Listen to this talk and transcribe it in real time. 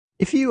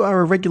If you are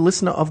a regular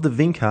listener of the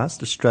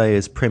Vincast,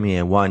 Australia's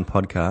premier wine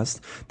podcast,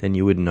 then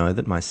you would know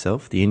that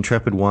myself, the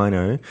Intrepid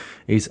Wino,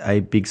 is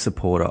a big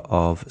supporter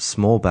of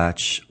small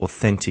batch,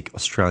 authentic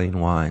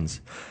Australian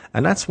wines.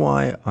 And that's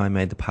why I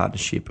made the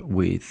partnership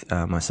with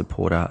my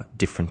supporter,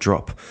 Different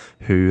Drop,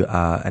 who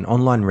are an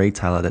online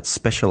retailer that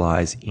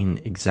specialise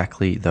in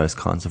exactly those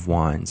kinds of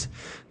wines.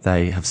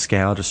 They have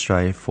scoured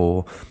Australia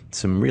for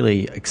some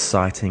really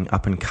exciting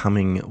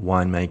up-and-coming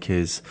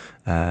winemakers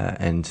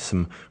and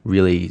some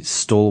really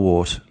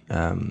stalwart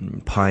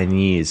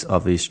pioneers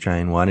of the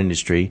Australian wine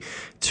industry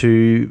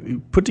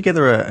to put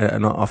together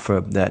an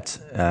offer that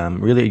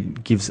really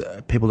gives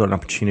people an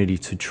opportunity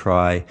to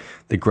try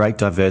the great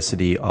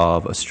diversity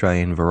of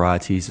Australian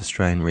varieties,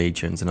 Australian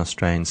regions and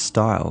Australian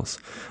styles.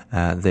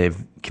 They're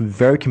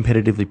very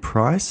competitively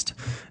priced.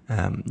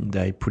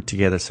 They put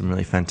together some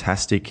really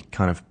fantastic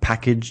kind of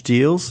package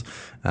deals.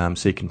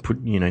 So you can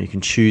you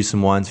can choose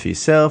some wines for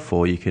yourself,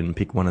 or you can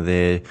pick one of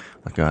their,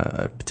 like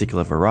a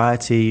particular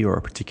variety or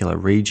a particular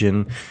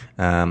region.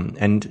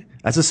 And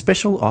as a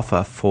special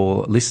offer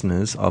for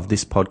listeners of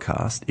this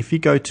podcast, if you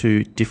go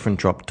to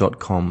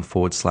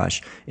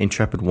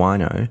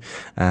differentdrop.com/intrepidwino,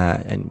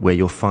 and where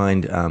you'll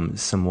find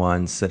some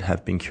wines that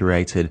have been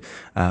curated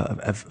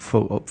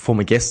for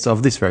former guests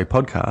of this very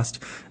podcast,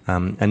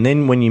 and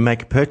then when you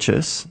make a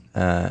purchase,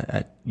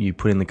 you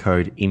put in the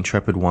code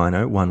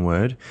INTREPIDWINO, one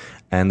word,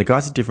 and the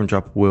guys at Different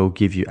Drop will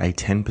give you a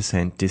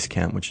 10%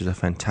 discount, which is a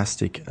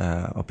fantastic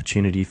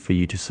opportunity for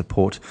you to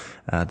support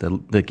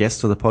the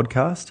guests of the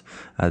podcast,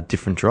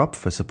 Different Drop,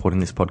 for supporting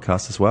this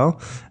podcast as well,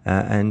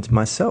 and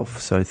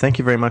myself. So thank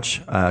you very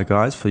much,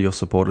 guys, for your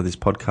support of this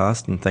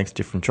podcast, and thanks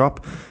Different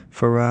Drop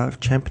for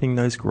championing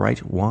those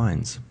great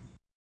wines.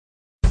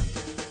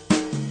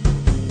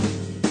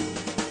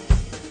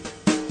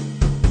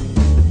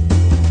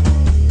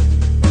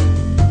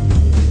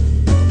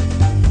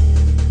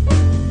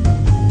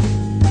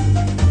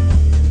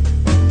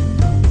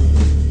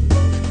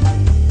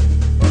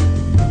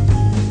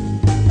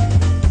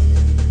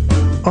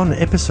 On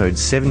episode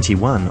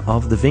 71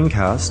 of the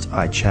Vincast,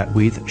 I chat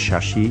with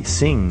Shashi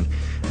Singh,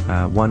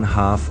 one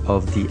half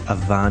of the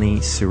Avani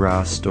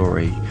Syrah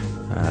story.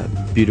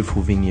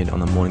 Beautiful vineyard on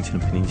the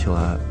Mornington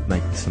Peninsula,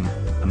 making some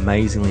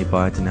amazingly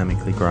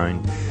biodynamically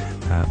grown,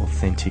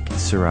 authentic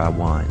Syrah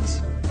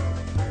wines.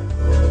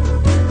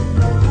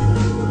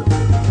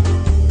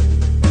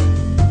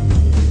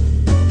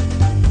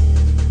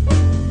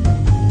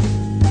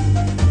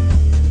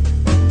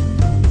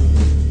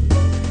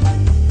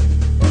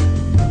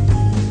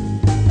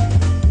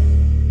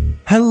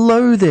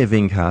 Hello there,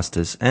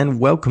 Vincasters, and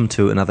welcome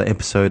to another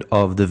episode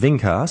of the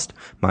Vincast.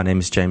 My name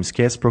is James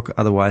Gersbrook,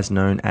 otherwise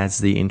known as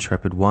the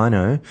Intrepid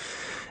Wino,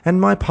 and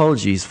my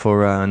apologies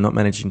for not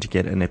managing to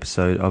get an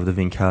episode of the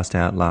Vincast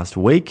out last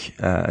week.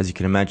 As you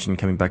can imagine,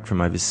 coming back from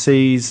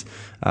overseas,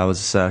 I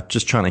was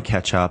just trying to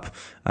catch up,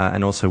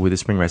 and also with the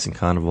Spring Racing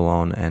Carnival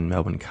on and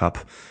Melbourne Cup.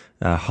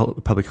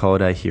 Public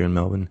holiday here in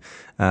Melbourne,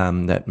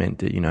 that meant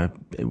that,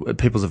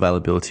 people's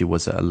availability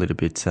was a little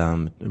bit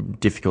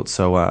difficult.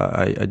 So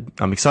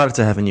I'm excited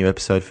to have a new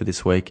episode for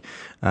this week.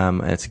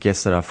 It's a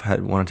guest that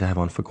I've wanted to have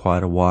on for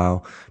quite a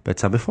while.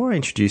 But before I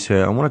introduce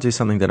her, I want to do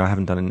something that I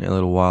haven't done in a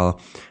little while.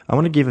 I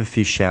want to give a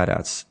few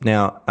shout-outs.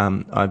 Now,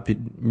 I've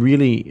been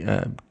really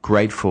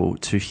grateful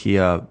to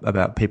hear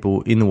about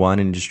people in the wine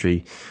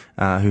industry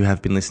who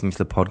have been listening to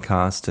the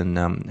podcast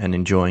and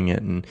enjoying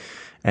it.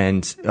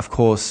 And of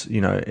course,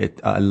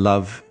 I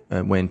love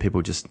when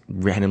people just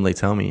randomly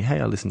tell me, hey,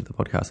 I listened to the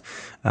podcast.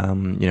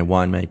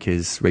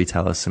 Winemakers,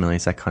 retailers,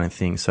 sommeliers, that kind of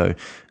thing. So,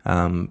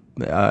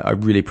 I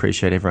really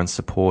appreciate everyone's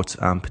support.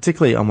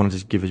 Particularly, I wanted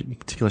to give a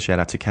particular shout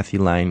out to Kathy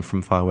Lane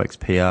from Fireworks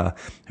PR,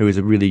 who is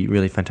a really,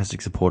 really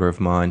fantastic supporter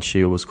of mine.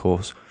 She was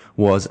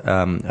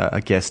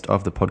a guest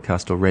of the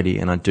podcast already,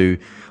 and I do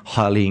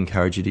highly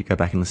encourage you to go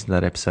back and listen to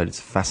that episode. It's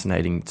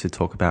fascinating to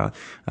talk about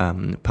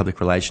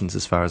public relations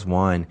as far as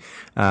wine.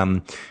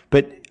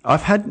 But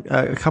I've had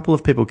a couple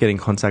of people get in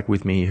contact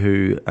with me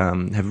who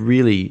have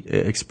really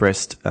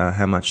expressed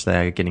how much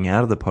they are getting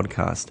out of the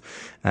podcast,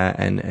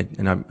 and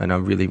I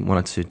really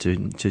wanted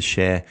to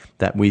share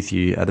that with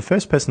you. The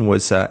first person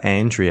was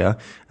Andrea,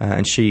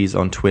 and she's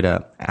on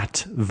Twitter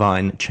at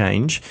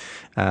VineChange.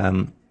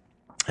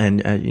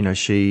 And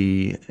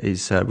she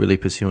is really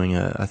pursuing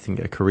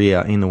a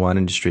career in the wine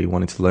industry,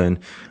 wanting to learn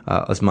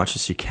as much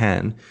as she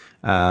can.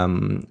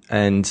 And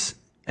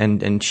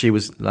she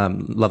was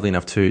lovely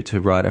enough to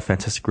write a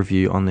fantastic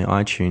review on the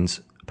iTunes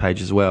page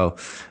as well.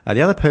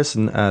 The other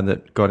person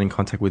that got in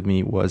contact with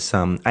me was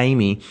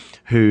Amy,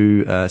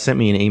 who sent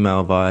me an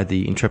email via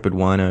the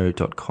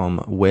intrepidwino.com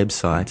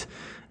website,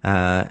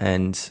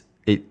 and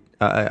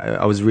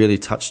I was really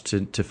touched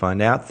to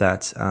find out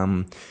that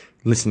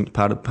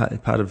part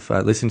of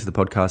listening to the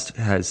podcast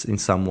has in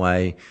some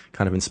way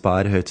kind of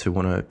inspired her to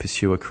want to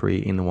pursue a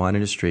career in the wine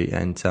industry,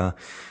 and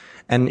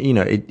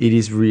it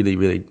is really,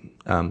 really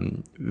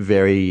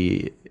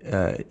very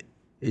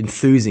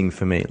enthusing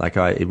for me.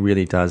 It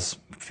really does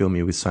fill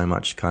me with so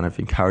much kind of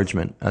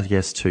encouragement, I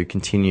guess, to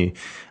continue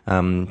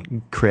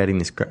creating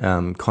this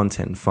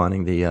content and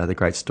finding the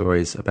great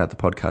stories about the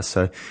podcast.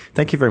 So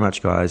thank you very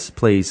much, guys.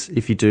 Please,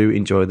 if you do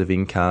enjoy the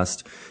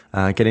Vincast,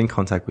 get in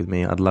contact with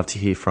me. I'd love to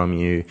hear from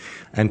you.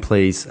 And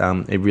please,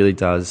 it really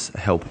does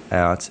help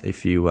out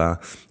if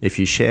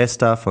you share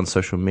stuff on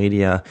social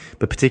media,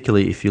 but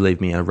particularly if you leave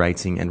me a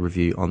rating and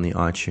review on the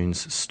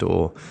iTunes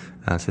store.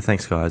 So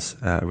thanks, guys.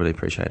 I really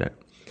appreciate it.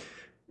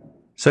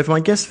 So for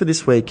my guest for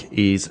this week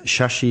is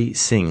Shashi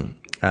Singh.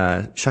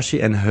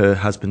 Shashi and her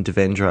husband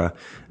Devendra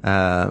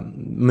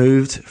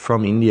moved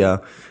from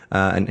India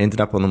and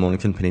ended up on the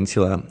Mornington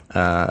Peninsula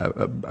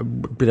a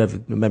bit over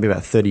maybe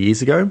about 30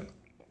 years ago.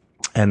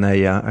 And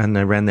they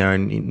ran their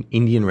own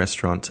Indian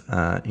restaurant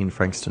in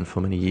Frankston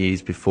for many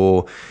years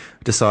before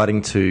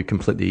deciding to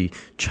completely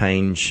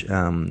change,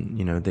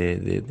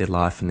 their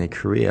life and their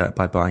career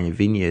by buying a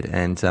vineyard.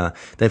 And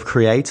they've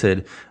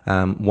created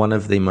one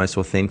of the most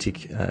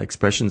authentic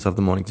expressions of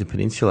the Mornington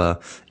Peninsula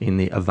in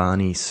the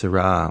Avani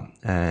syrah.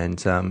 And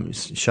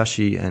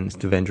Shashi and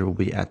Devendra will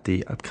be at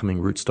the upcoming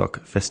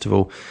Rootstock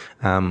Festival,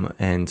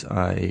 and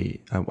I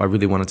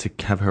really wanted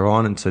to have her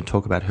on and to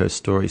talk about her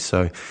story.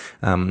 So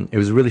it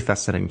was a really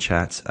fascinating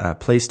chat.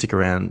 Please stick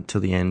around till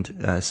the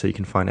end so you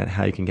can find out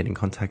how you can get in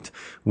contact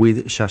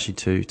with Shashi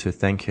to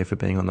thank her for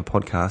being on the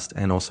podcast,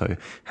 and also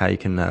how you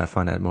can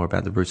find out more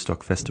about the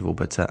Rootstock Festival.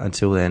 But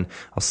until then,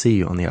 I'll see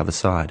you on the other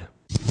side.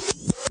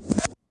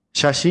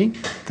 Shashi,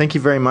 thank you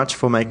very much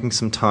for making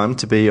some time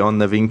to be on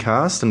the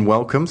Vincast, and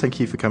welcome. Thank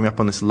you for coming up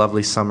on this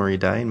lovely summery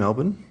day in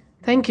Melbourne.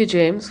 Thank you,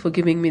 James, for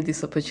giving me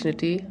this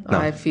opportunity. No.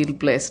 I feel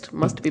blessed.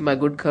 Must be my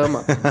good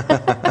karma.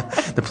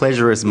 The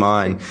pleasure is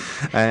mine.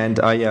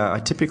 And I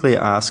typically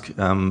ask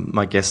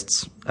my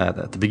guests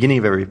at the beginning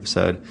of every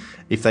episode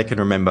if they can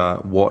remember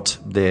what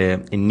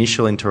their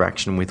initial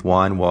interaction with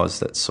wine was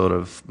that sort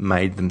of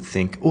made them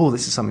think, oh,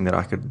 this is something that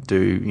I could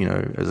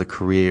do, as a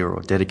career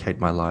or dedicate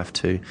my life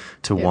to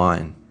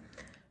wine.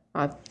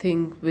 I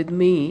think with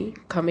me,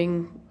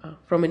 coming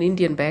from an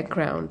Indian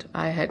background,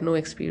 I had no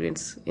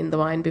experience in the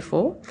wine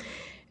before.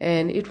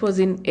 And it was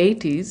in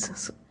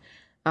 80s,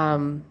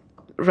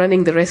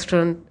 running the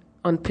restaurant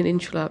on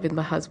Peninsula with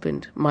my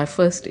husband. My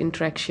first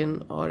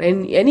interaction or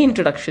any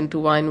introduction to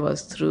wine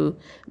was through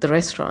the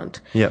restaurant.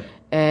 Yep.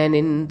 And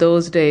in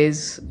those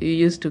days, you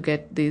used to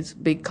get these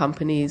big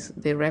companies,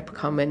 they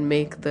come and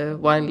make the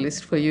wine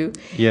list for you.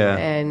 Yeah.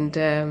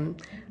 And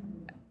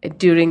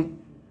during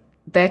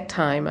that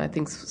time, I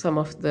think some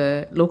of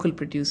the local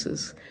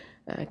producers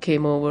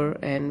came over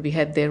and we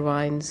had their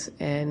wines,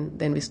 and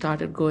then we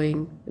started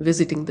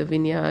visiting the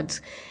vineyards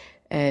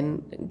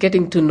and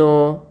getting to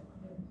know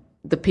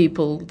the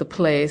people, the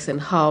place,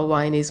 and how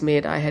wine is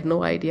made. I had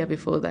no idea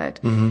before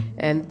that. Mm-hmm.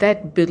 And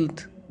that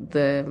built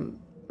the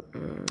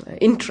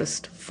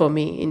interest for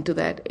me into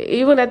that.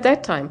 Even at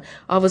that time,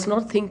 I was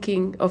not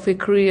thinking of a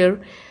career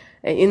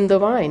in the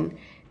wine.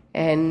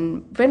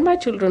 And when my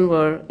children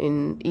were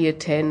in year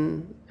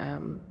 10,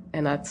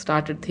 and I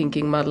started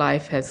thinking my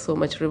life has so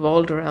much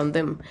revolved around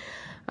them,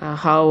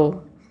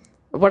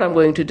 what I'm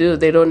going to do,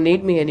 they don't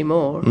need me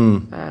anymore.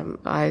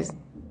 I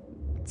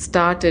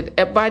started,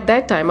 by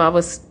that time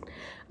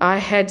I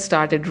had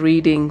started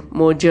reading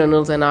more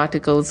journals and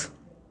articles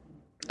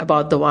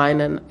about the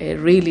wine, and it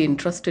really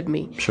interested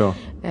me. Sure.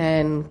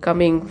 And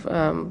coming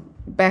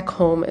back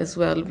home as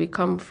well, we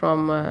come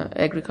from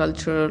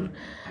agricultural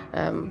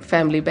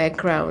family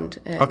background,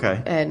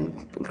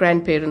 and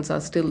grandparents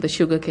are still the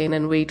sugarcane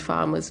and wheat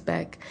farmers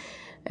back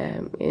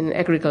in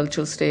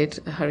agricultural state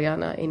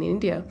Haryana in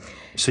India.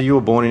 So you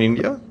were born in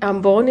India?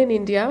 I'm born in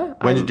India.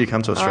 When did you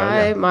come to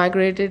Australia? I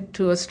migrated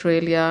to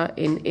Australia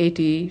in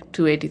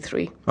 82,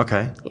 83.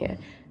 Okay. Yeah.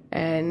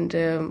 And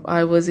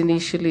I was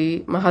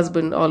initially, my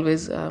husband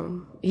always,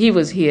 he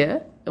was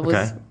here.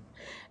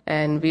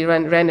 And we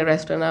ran a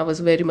restaurant. I was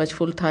very much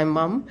full-time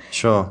mom.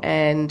 Sure.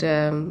 And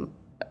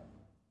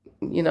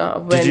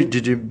when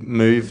did you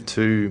move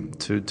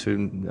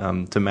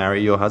to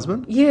marry your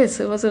husband? Yes,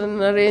 it was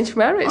an arranged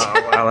marriage.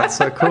 Oh, wow, that's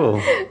so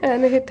cool.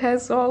 And it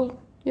has all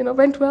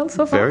went well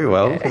so far. Very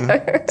well.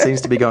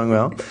 Seems to be going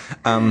well.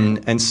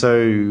 And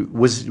so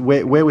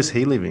where was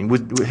he living?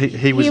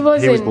 He was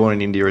born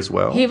in India as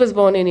well. He was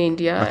born in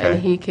India, and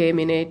he came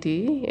in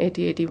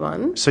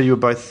 81. So you were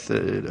both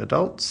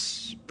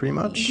adults, pretty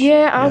much.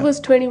 Yeah, I was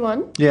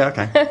 21. Yeah,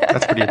 okay,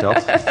 that's pretty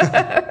adult.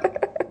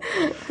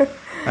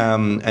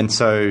 And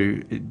so,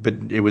 but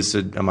it was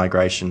a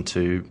migration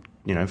to,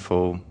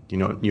 for,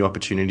 new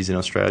opportunities in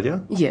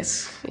Australia?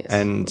 Yes.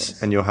 And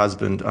your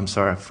husband, I'm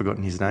sorry, I've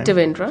forgotten his name.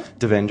 Devendra.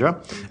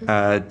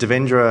 Mm-hmm.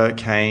 Devendra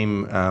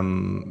came,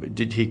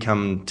 did he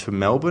come to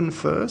Melbourne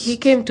first? He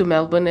came to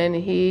Melbourne, and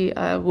he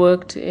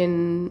worked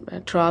in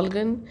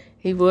Traralgon.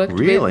 He worked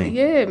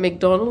with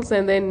McDonald's,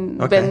 and then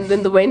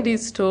when the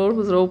Wendy's store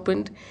was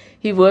opened,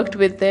 he worked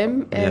with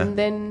them, and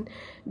then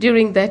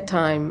during that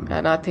time,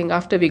 and I think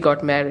after we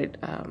got married,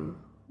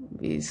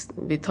 we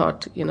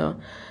thought,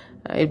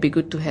 it'd be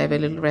good to have a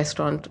little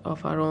restaurant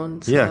of our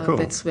own. So Yeah, cool.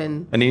 that's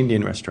when... An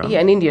Indian restaurant? Yeah,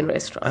 an Indian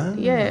restaurant.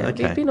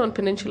 Okay. We've been on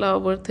Peninsula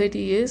over 30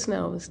 years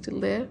now. We're still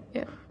there,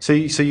 yeah. So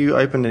you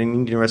opened an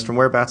Indian restaurant.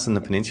 Whereabouts in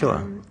the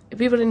peninsula?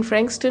 We were in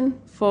Frankston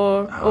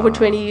for over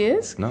 20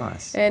 years.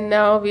 Nice. And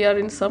now we are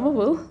in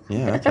Somerville.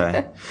 Yeah,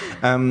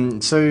 okay.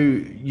 So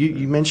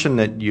you mentioned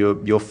that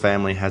your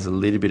family has a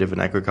little bit of an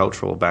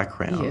agricultural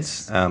background.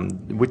 Yes.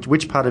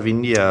 Which part of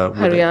India?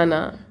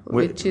 Haryana,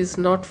 which is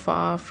not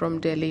far from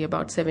Delhi,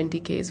 about 70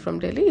 k's from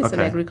Delhi. It's an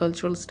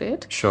agricultural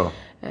state. Sure.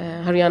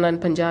 Haryana and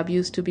Punjab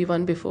used to be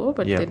one before,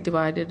 but Yeah. they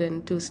divided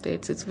in two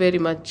states. It's very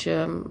much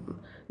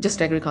just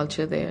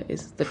agriculture there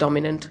is the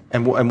dominant.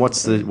 And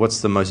what's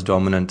the most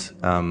dominant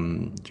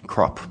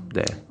crop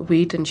there?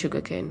 Wheat and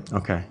sugarcane.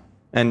 Okay.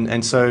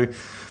 And so,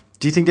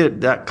 do you think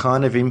that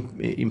kind of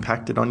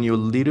impacted on you a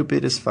little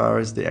bit as far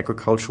as the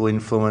agricultural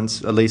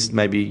influence, at least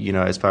maybe,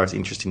 as far as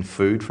interest in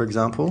food, for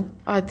example?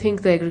 I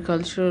think the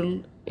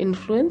agricultural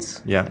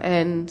influence. Yeah.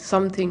 And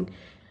something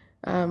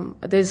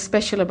there's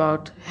special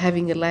about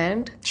having a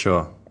land.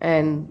 Sure.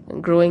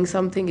 And growing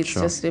something. It's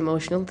Sure. just an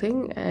emotional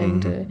thing.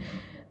 And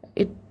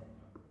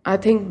I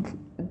think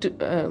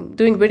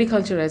doing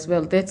viticulture as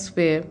well, that's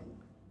where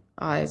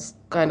I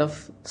kind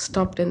of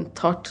stopped and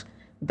thought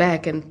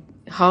back and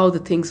how the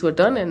things were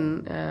done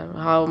and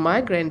how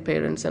my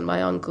grandparents and my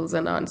uncles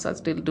and aunts are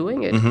still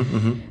doing it.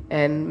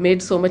 And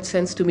made so much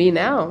sense to me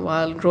now.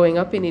 While growing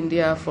up in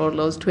India for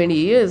those 20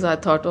 years, I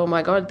thought, oh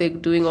my God, they're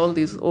doing all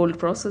these old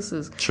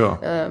processes. Sure.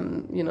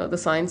 The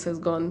science has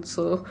gone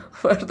so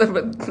further,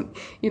 but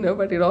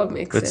it all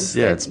makes sense.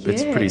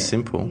 It's pretty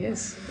simple.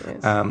 Yes.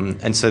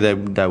 And so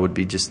they would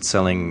be just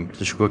selling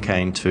the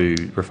sugarcane to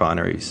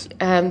refineries.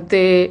 At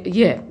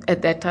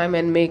that time,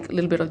 and make a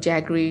little bit of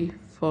jaggery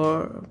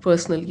for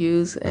personal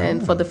use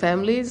and for the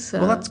families.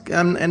 Well, that's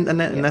and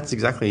that's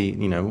exactly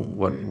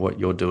what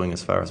you're doing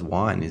as far as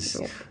wine is.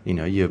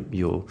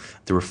 The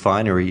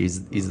refinery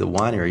is the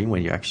winery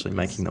when you're actually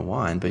making the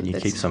wine, but you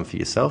keep some for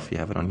yourself. You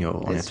have it on your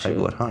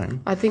table at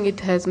home. I think it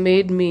has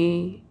made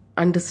me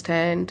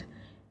understand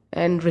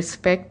and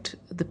respect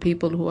the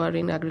people who are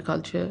in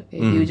agriculture. A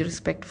huge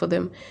respect for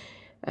them.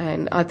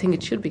 And I think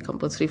it should be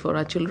compulsory for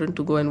our children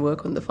to go and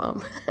work on the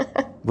farm.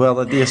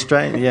 Well, the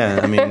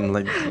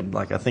Australian,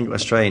 I think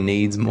Australia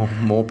needs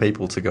more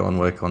people to go and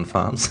work on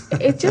farms.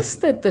 It's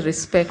just that the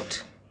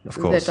respect of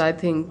course. that I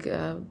think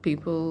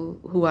people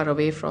who are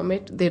away from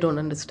it, they don't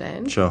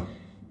understand. Sure.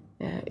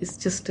 It's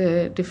just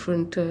a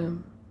different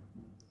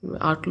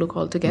outlook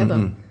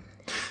altogether.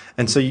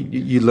 And so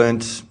you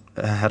learnt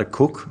how to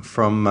cook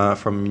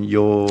from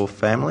your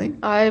family?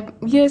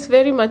 Yes,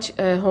 very much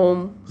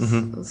home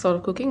sort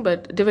of cooking,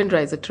 but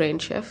Devendra is a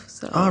trained chef.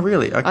 So oh,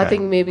 really? Okay. I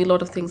think maybe a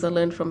lot of things I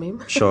learned from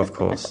him. Sure, of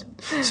course.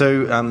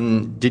 So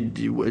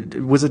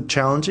was it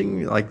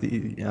challenging, like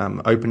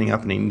opening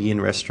up an Indian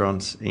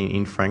restaurant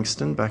in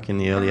Frankston back in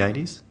the early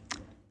 80s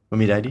or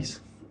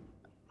mid-80s?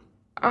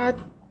 I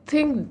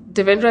think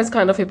Devendra is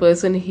kind of a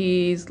person,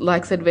 he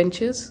likes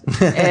adventures.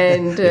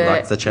 And he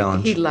likes the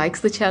challenge. He likes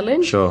the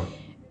challenge. Sure.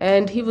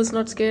 And he was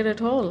not scared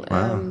at all.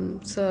 Wow.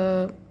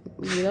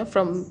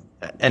 From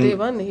day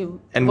one, he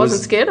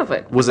wasn't scared of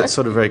it. Was it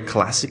sort of very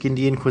classic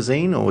Indian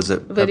cuisine, or was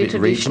it very a bit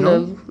traditional,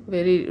 regional?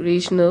 Very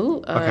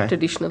regional,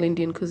 traditional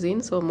Indian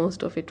cuisine. So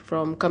most of it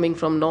coming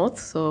from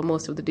north. So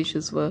most of the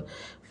dishes were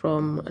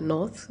from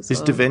north.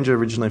 Is Devendra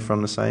originally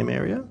from the same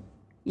area?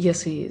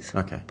 Yes, he is.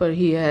 Okay. But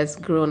he has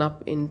grown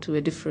up into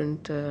a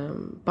different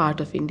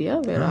part of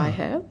India where I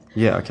have.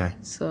 Yeah, okay.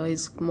 So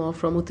he's more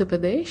from Uttar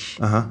Pradesh,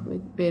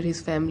 where his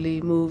family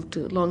moved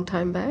a long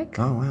time back.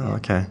 Oh, wow,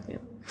 okay. Yeah.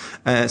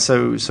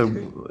 So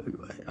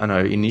I know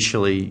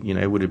initially,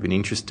 it would have been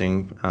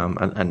interesting,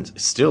 and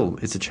still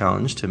it's a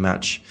challenge to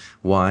match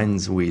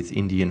wines with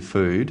Indian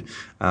food.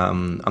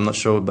 I'm not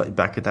sure, but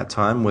back at that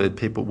time, were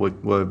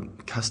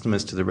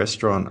customers to the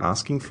restaurant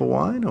asking for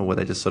wine, or were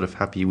they just sort of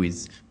happy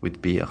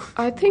with beer?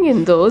 I think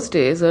in those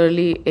days,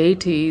 early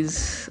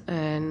 80s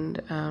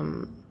and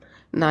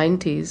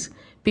 90s,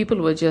 people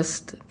were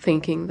just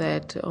thinking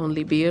that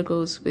only beer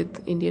goes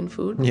with Indian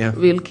food. Yeah.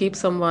 We'll keep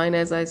some wine,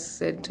 as I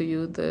said to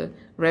you, the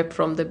rep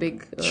from the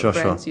big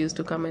brands used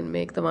to come and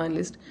make the wine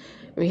list.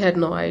 We had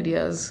no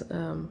ideas.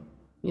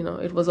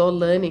 It was all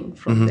learning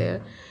from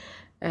there.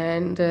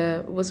 And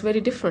it was very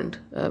different.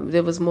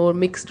 There was more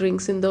mixed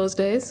drinks in those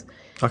days.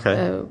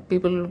 Okay.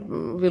 People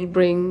will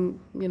bring,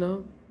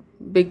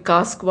 big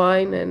cask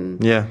wine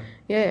and... Yeah.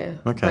 Yeah.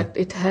 Okay. But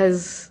it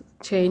has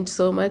changed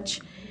so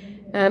much.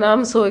 And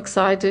I'm so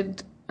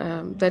excited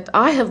that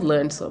I have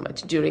learned so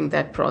much during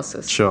that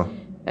process. Sure.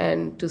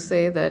 And to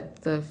say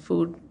that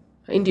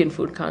Indian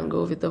food can't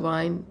go with the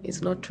wine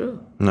is not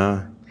true.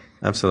 No,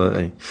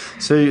 absolutely.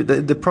 So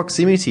the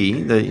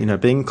proximity,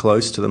 being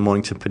close to the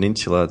Mornington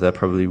Peninsula, that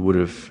probably would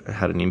have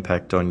had an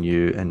impact on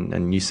you.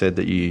 And you said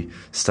that you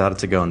started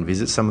to go and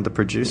visit some of the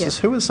producers.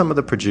 Yeah. Who were some of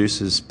the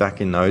producers back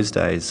in those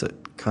days,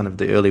 kind of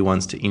the early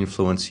ones to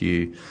influence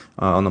you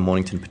on the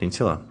Mornington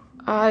Peninsula?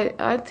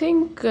 I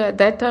think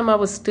that time I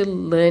was still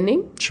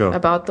learning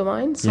about the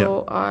wine.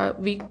 So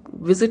we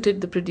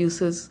visited the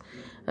producers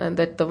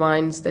that the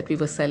wines that we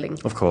were selling.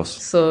 Of course.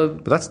 So,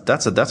 but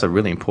that's a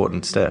really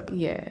important step.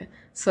 yeah.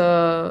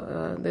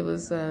 So there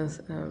was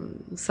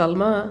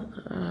Salma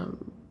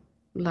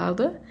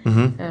Lauder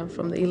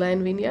from the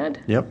Eline Vineyard.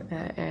 Yep.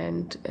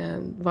 And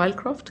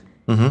Wildcroft.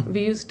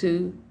 We used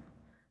to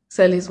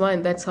sell his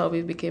wine. That's how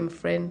we became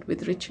friend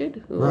with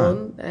Richard, who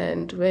owned.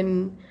 And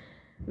when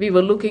we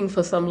were looking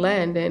for some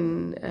land,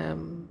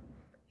 and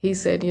he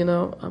said,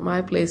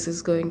 my place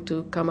is going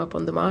to come up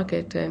on the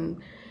market,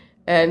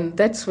 and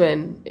that's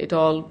when it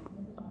all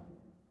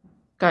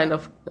kind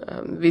of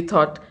we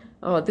thought,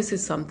 oh, this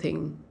is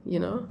something,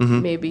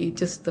 maybe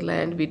just the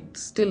land. We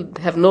still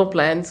have no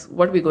plans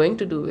what we're going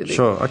to do with it.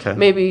 Sure, okay.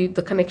 Maybe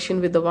the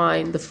connection with the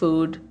wine, the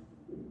food,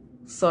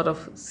 sort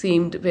of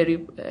seemed very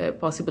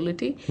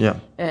possibility,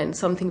 and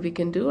something we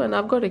can do. And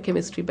I've got a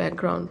chemistry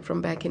background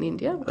from back in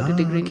India, got a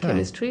degree in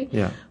chemistry.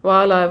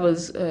 While I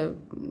was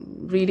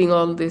reading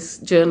all these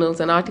journals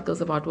and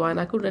articles about wine,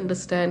 I could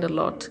understand a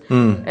lot,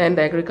 and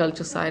the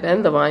agriculture side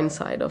and the wine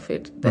side of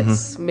it.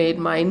 That's made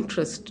my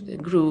interest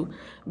grew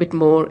a bit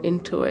more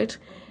into it.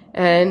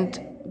 And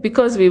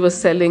because we were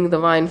selling the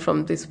wine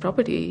from this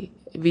property,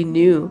 we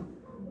knew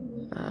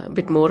a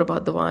bit more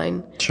about the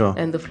wine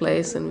and the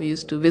place, and we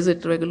used to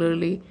visit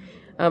regularly.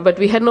 But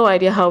we had no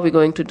idea how we're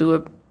going to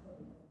do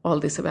all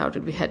this about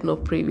it. We had no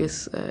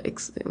previous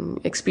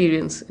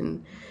experience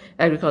in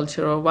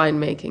agriculture or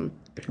winemaking.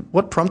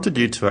 What prompted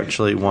you to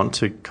actually want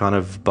to kind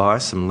of buy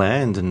some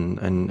land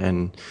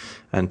and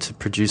to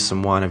produce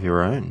some wine of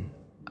your own?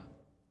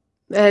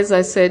 As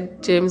I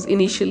said, James,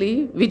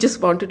 initially we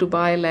just wanted to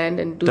buy land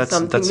and do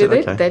something with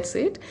it. Okay. That's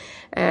it.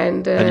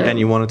 And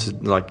you wanted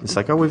to it's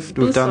like, oh, we've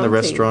done the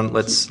restaurant.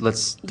 Let's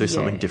do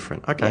something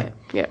different. Okay.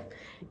 Yeah.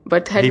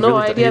 But had no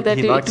idea that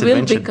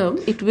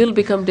it will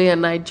become day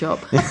and night job.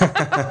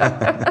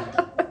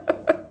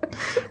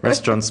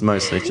 Restaurants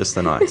mostly just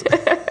the night.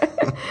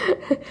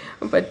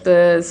 But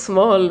the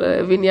small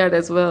vineyard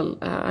as well.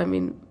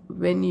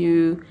 When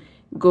you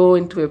go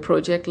into a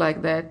project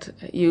like that,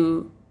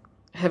 you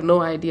have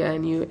no idea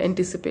and you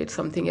anticipate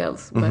something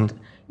else. But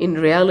in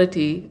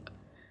reality,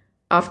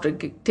 after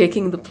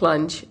taking the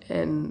plunge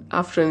and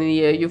after a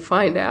year, you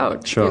find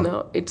out,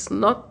 it's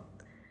not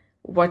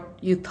what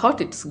you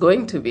thought it's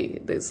going to be.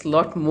 There's a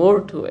lot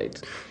more to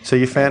it. So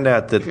you found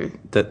out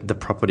that the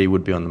property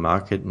would be on the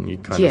market, and you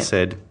kind of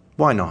said,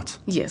 why not?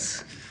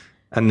 Yes.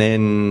 And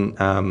then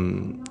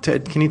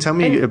can you tell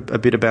me a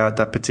bit about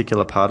that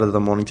particular part of the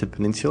Mornington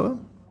Peninsula?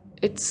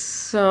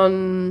 It's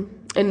in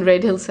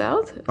Red Hill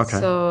South. Okay.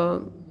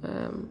 So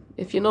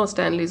if you know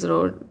Stanley's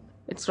Road,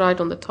 it's right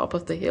on the top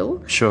of the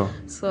hill. Sure.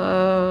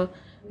 So,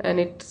 and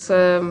it's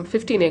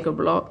 15-acre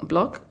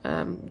block,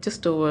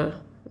 just over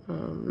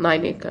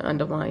 9-acre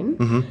under vine.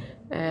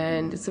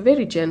 And it's a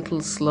very gentle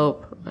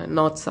slope,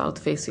 north-south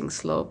facing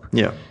slope.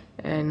 Yeah.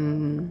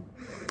 And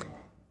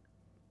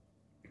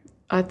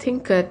I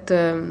think that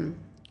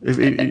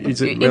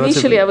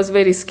initially I was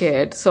very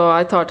scared. So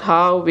I thought,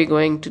 how are we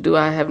going to do?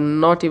 I have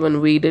not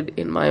even weeded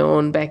in my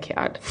own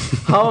backyard.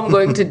 How am I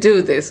going to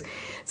do this?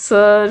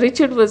 So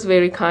Richard was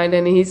very kind,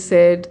 and he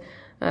said,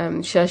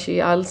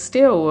 Shashi, I'll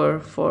stay over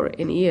for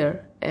a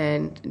year,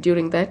 and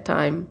during that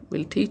time,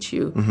 we'll teach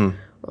you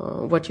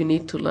what you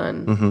need to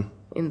learn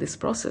in this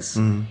process.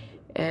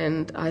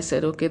 And I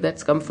said, okay,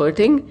 that's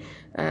comforting.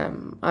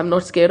 I'm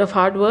not scared of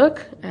hard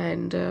work,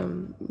 and,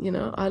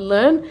 I'll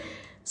learn.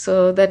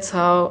 So that's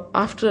how,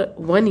 after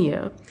 1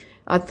 year,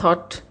 I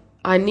thought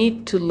I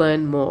need to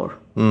learn more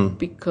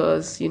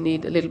because you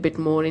need a little bit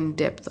more in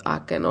depth. I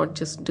cannot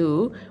just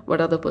do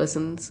what other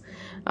person's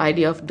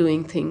idea of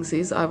doing things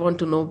is. I want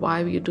to know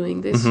why we're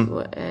doing this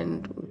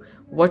and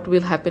what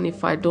will happen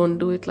if I don't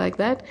do it like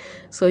that.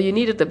 So you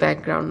needed the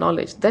background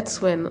knowledge.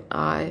 That's when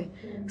I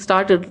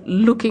started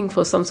looking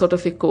for some sort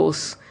of a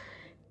course,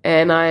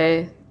 and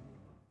I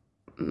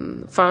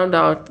found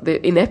out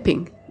that in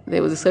Epping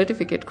there was a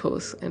certificate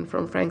course, and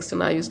from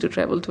Frankston I used to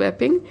travel to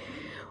Epping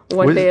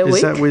one day a week.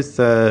 Is that with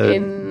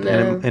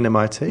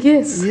NMIT?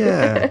 Yes.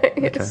 Yeah.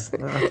 Yes.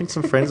 Okay. I think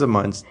some friends of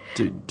mine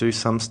do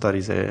some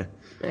studies there.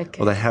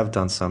 Okay. Or they have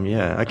done some.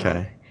 Yeah.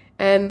 Okay.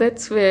 And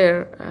that's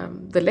where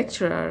the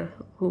lecturer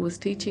who was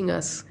teaching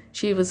us,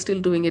 she was still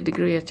doing a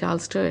degree at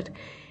Charles Sturt,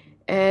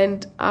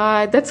 and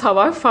that's how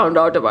I found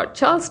out about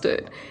Charles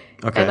Sturt.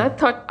 Okay. And I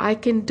thought I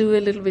can do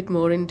a little bit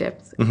more in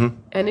depth.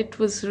 And it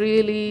was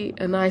really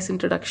a nice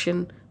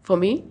introduction for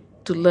me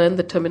to learn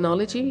the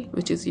terminology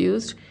which is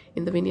used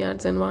in the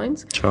vineyards and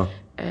wines. Sure.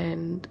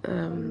 And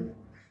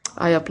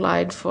I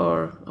applied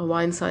for a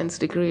wine science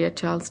degree at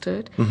Charles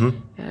Sturt,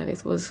 and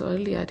it was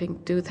early, I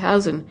think,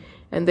 2000.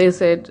 And they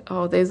said,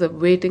 oh, there's a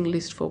waiting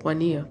list for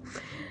 1 year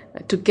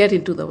to get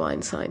into the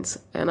wine science.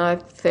 And I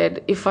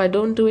said, if I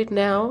don't do it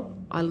now,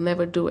 I'll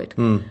never do it.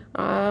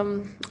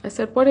 I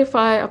said, what if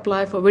I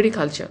apply for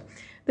viticulture?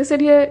 They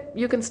said, yeah,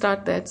 you can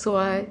start that. So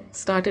I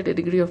started a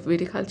degree of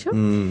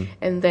viticulture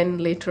and then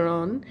later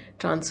on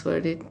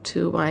transferred it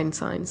to wine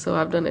science. So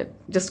I've done it,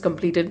 just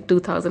completed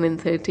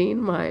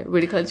 2013, my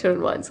viticulture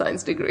and wine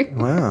science degree.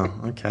 Wow,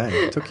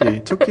 okay.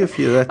 Took you a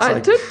few.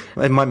 That's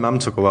my mum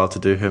took a while to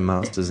do her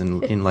master's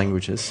in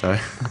languages. So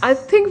I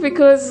think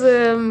because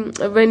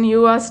when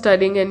you are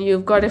studying and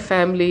you've got a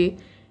family,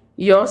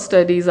 your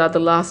studies are the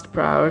last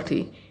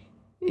priority.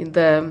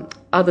 The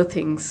other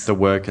things, the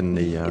work and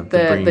the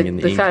bringing in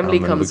the family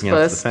income comes and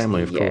looking first. after the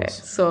family, of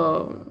course.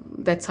 So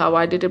that's how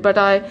I did it. But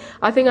I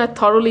think I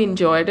thoroughly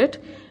enjoyed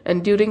it.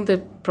 And during the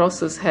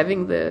process,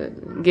 gaining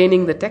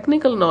the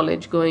technical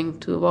knowledge, going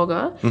to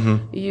Wagga,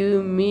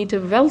 you meet a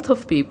wealth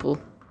of people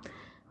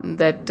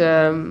that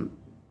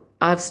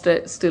I've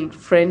still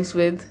friends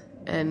with,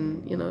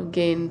 and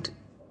gained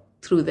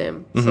through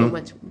them so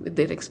much with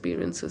their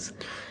experiences.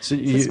 So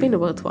it's been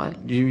worthwhile.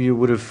 You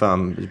would have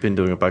been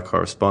doing it by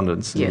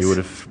correspondence, and yes. you would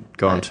have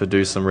gone to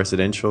do some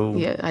residential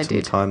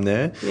time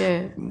there.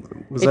 Yeah.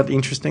 Was that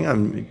interesting?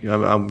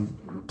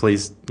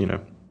 Please,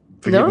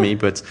 forgive me,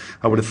 but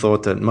I would have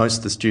thought that most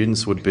of the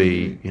students would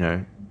be,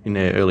 in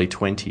their early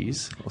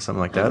 20s or something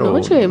like that. No, or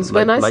James.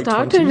 When I late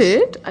started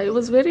 20s? it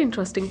was very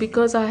interesting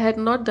because I had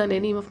not done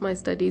any of my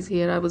studies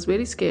here. I was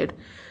very scared.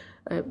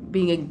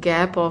 Being a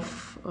gap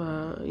of,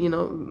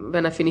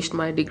 when I finished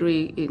my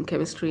degree in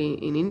chemistry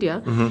in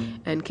India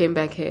and came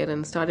back here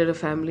and started a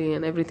family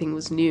and everything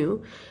was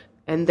new.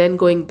 And then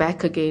going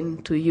back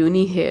again to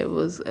uni here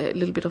was a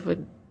little bit of a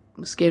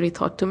scary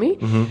thought to me.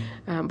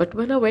 But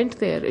when I went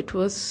there, it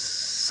was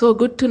so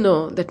good to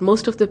know that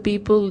most of the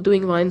people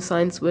doing wine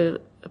science were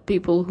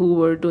people who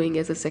were doing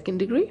as a second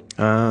degree.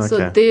 Okay.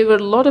 So there were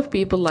a lot of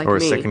people like me. Or a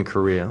second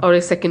career.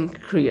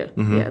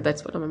 Yeah,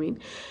 that's what I mean.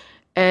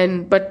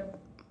 But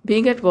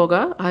being at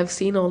Wagga, I've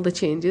seen all the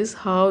changes,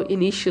 how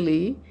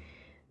initially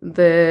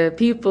the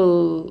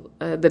people,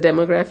 the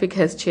demographic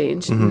has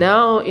changed.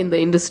 Now in the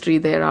industry,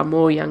 there are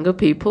more younger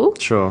people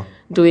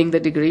doing the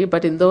degree.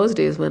 But in those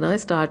days when I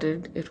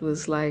started, it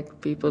was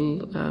like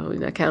people,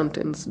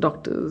 accountants,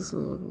 doctors,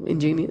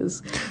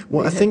 engineers.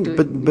 Well, I think,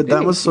 but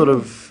that was sort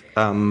of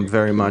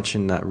very much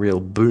in that real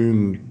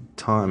boom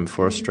time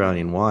for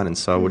Australian wine. And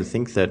so I would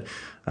think that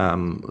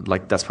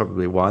that's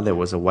probably why there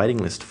was a waiting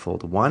list for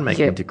the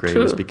winemaking degree,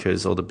 was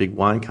because all the big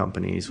wine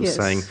companies were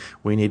saying,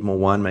 we need more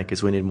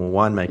winemakers.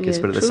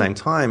 But at the same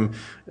time,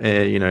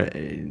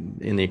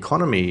 in the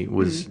economy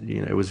was,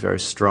 it was very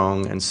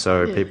strong. And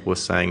so people were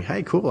saying,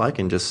 hey, cool, I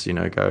can just,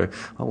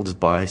 I'll just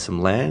buy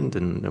some land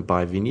and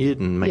buy a vineyard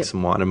and make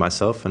some wine of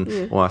myself.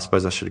 And, well, I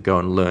suppose I should go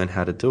and learn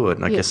how to do it.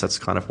 And I guess that's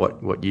kind of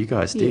what you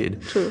guys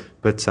did. True.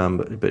 But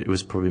it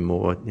was probably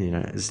more,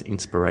 as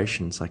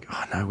inspiration. It's like,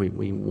 oh no,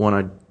 we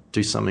want to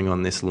do something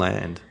on this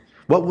land.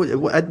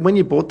 When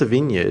you bought the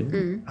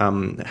vineyard,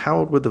 how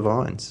old were the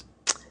vines?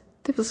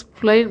 It was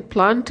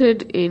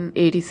planted in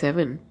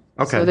 87.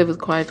 Okay. So they was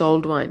quite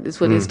old wine. This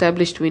were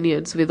established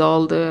vineyards with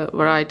all the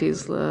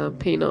varieties,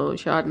 Pinot,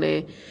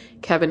 Chardonnay,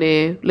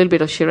 Cabernet, a little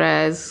bit of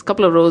Shiraz, a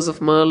couple of rows of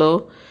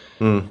Merlot.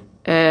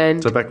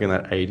 And so back in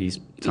that 80s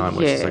time,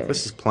 which is like,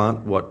 let's just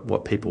plant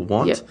what people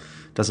want. Yeah.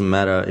 Doesn't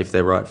matter if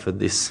they're right for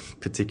this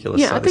particular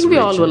I think we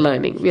all were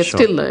learning. We are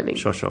still learning.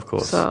 Sure, of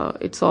course. So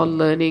it's all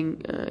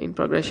learning in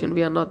progression.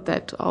 We are not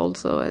that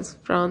also as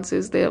France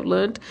is. They have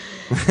learned.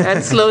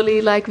 And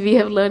slowly, like we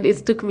have learned,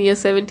 it took me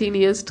 17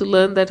 years to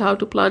learn that how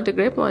to plant a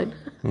grapevine.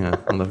 Yeah,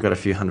 and they've got a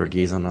few hundred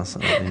years on us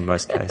in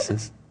most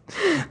cases.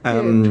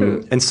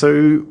 True. And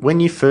so when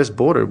you first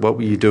bought it, what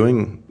were you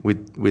doing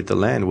with the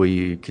land? Were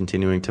you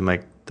continuing to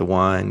make the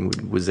wine?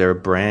 Was there a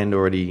brand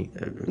already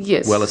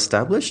well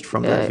established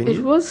from that vineyard?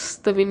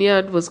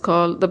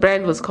 The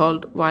brand was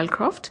called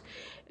Wildcraft,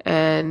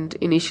 and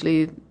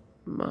initially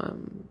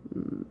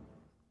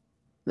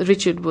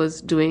Richard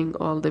was doing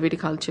all the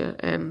viticulture,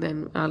 and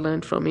then I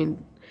learned from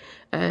him,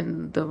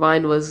 and the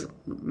wine was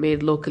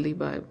made locally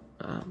by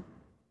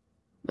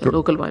a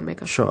local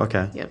winemaker. Sure,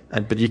 okay. Yeah.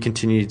 But you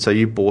continued, so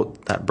you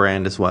bought that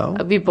brand as well?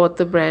 We bought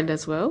the brand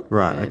as well.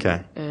 Right,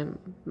 okay. And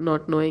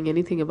not knowing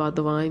anything about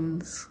the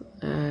wines,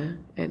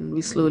 and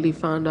we slowly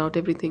found out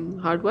everything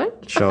hard way.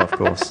 Sure, of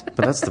course.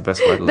 But that's the best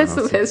way to learn. That's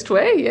the best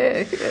way,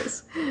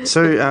 yes.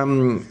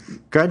 So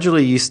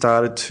gradually you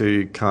started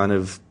to kind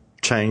of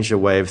change your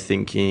way of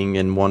thinking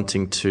and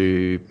wanting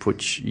to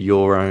put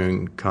your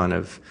own kind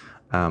of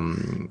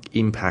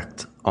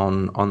impact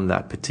on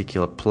that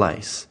particular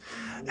place.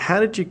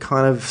 How did you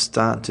kind of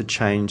start to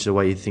change the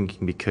way you're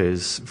thinking?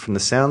 Because from the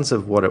sounds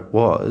of what it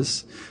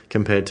was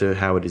compared to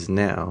how it is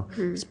now,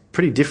 it's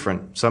pretty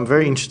different. So I'm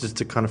very interested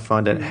to kind of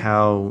find out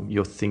how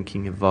your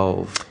thinking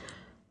evolved.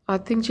 I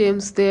think,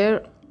 James,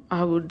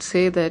 I would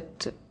say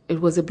that it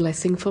was a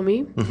blessing for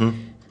me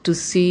to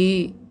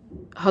see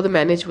how the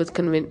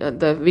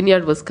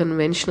vineyard was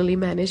conventionally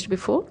managed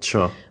before.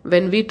 Sure.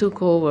 When we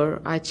took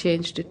over, I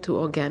changed it to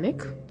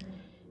organic,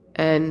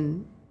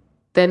 and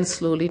then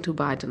slowly to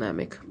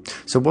biodynamic.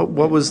 So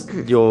what was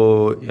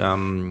your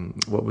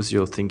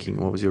thinking?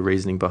 What was your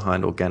reasoning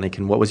behind organic,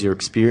 and what was your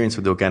experience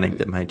with organic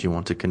that made you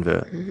want to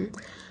convert?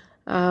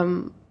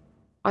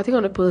 I think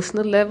on a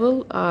personal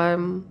level,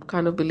 I'm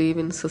kind of believe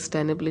in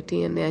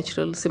sustainability and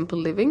natural, simple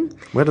living.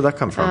 Where did that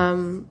come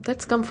from?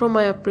 That's come from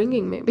my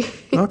upbringing, maybe.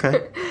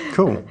 Okay,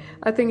 cool.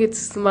 I think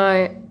it's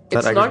my.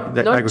 It's That not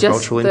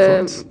agricultural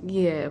just influence?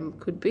 yeah,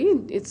 could be.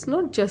 It's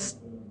not just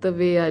the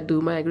way I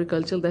do my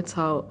agriculture. That's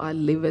how I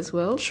live as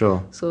well.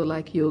 Sure. So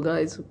like yoga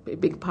is a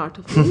big part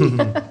of me.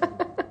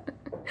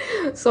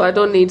 So I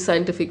don't need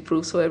scientific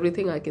proof. So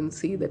everything I can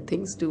see that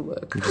things do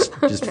work. You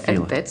just feel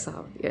And it. that's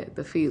how,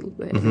 the feel,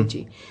 the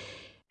energy.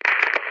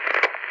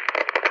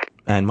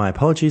 And my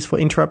apologies for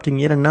interrupting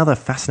yet another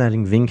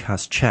fascinating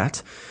Vincast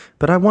chat.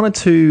 But I wanted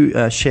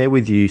to share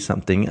with you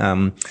something.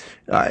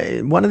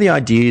 One of the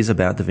ideas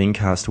about the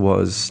Vincast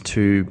was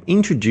to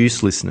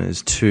introduce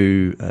listeners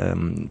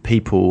to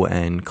people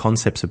and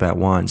concepts about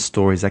wine,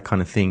 stories, that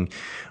kind of thing,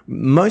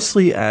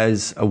 mostly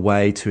as a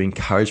way to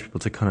encourage people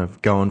to kind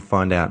of go and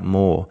find out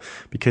more,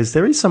 because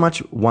there is so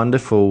much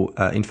wonderful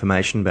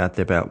information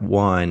about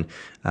wine.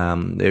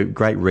 They're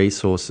great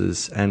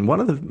resources, and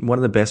one of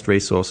the best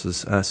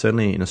resources,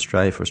 certainly in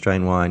Australia for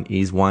Australian wine,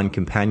 is Wine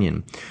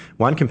Companion.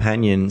 Wine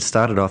Companion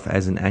started off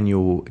as an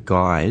annual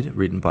guide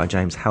written by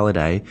James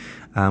Halliday,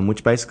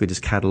 which basically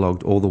just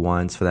catalogued all the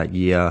wines for that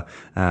year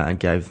and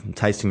gave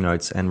tasting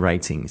notes and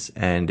ratings.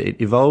 And it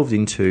evolved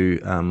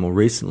into, more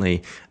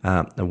recently,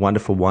 a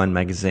wonderful wine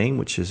magazine,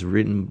 which is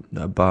written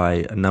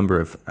by a number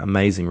of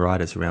amazing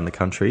writers around the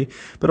country,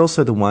 but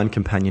also the Wine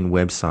Companion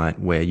website,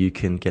 where you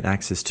can get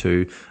access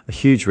to a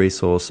huge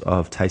resource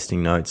of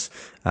tasting notes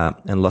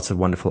and lots of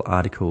wonderful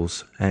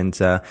articles. And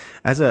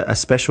as a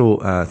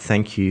special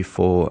thank you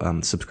for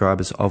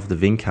subscribers of the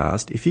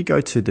Vincast, if you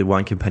go to the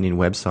Wine Companion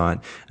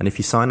website and if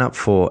you sign up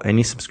for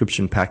any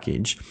subscription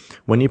package,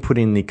 when you put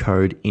in the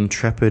code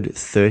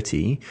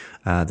Intrepid30,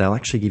 they'll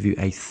actually give you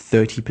a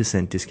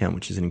 30% discount,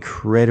 which is an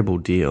incredible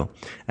deal.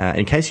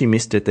 In case you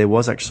missed it, there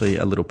was actually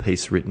a little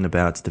piece written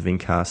about the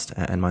Vincast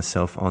and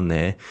myself on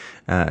there.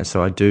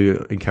 So I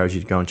do encourage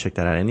you to go and check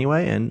that out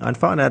anyway, and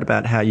find out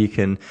about how you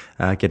can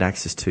get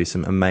access to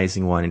some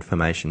amazing wine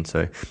information.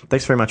 So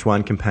thanks very much,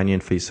 Wine Companion,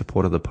 for your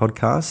support of the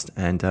podcast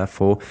and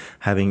for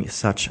having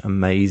such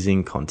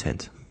amazing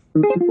content.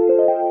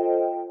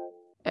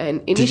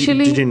 And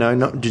initially, did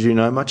you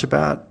know much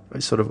about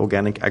sort of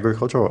organic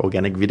agriculture or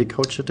organic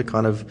viticulture to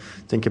kind of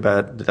think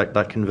about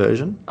that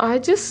conversion? I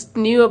just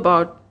knew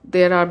about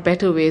there are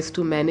better ways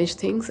to manage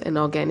things, and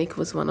organic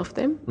was one of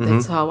them. Mm-hmm.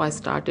 That's how I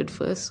started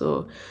first.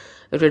 So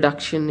a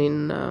reduction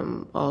in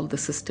all the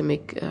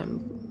systemic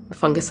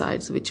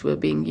fungicides which were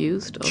being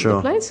used on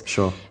the place.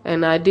 Sure.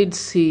 And I did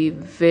see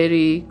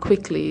very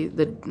quickly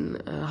that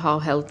how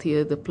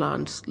healthier the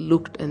plants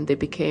looked and they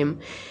became.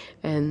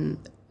 And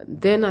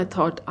then I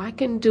thought I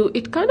can do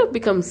it. Kind of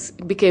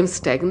became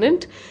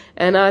stagnant,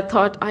 and I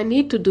thought I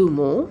need to do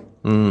more.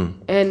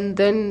 And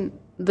then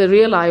the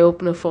real eye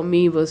opener for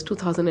me was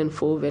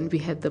 2004 when we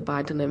had the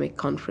biodynamic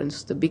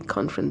conference, the big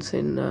conference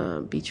in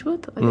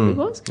Beechworth, I think it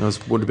was.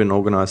 It would have been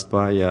organised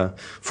by a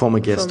former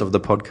guest of the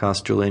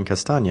podcast, Julian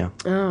Castagna.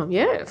 Oh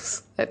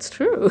yes, that's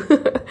true.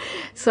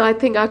 So I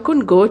think I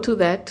couldn't go to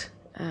that.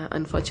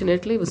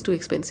 Unfortunately, it was too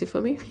expensive for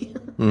me.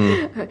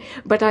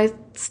 But I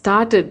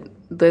started.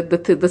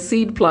 The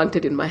seed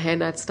planted in my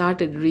hand. I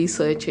started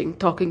researching,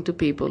 talking to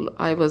people.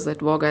 I was at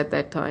Vogue at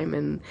that time,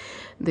 and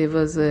there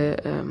was a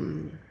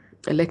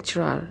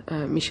lecturer,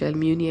 Michel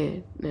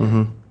Meunier,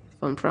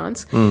 from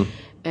France,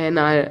 and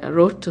I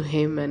wrote to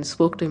him and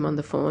spoke to him on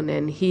the phone,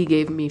 and he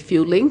gave me a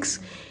few links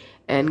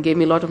and gave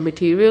me a lot of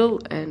material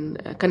and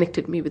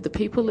connected me with the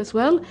people as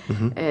well.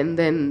 And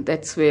then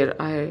that's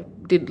where I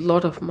did a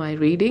lot of my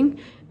reading,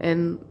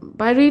 and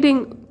by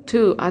reading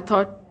too, I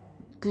thought,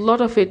 a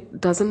lot of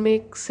it doesn't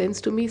make sense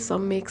to me.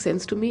 Some make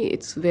sense to me.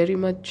 It's very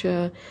much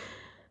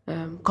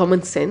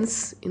common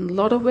sense in a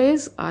lot of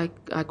ways. I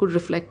could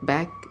reflect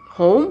back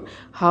home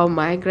how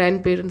my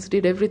grandparents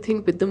did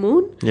everything with the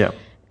moon. Yeah.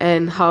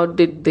 And how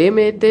did they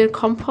made their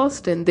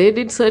compost, and they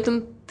did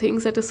certain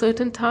things at a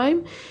certain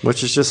time.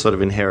 Which is just sort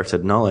of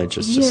inherited knowledge.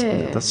 That's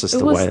just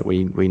the way that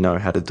we know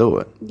how to do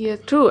it. Yeah,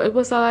 true. It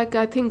was like,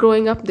 I think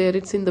growing up there,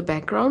 it's in the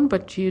background,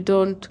 but you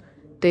don't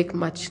take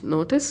much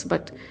notice.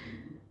 But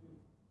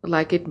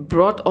like it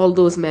brought all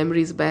those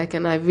memories back,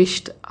 and I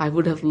wished I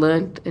would have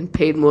learned and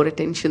paid more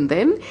attention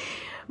then.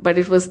 But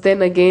it was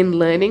then again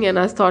learning, and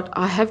I thought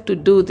I have to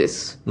do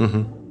this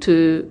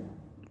to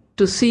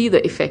see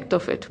the effect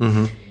of it.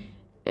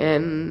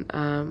 And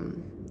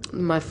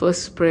my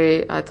first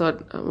spray, I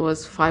thought,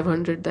 was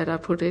 500 that I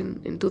put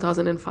in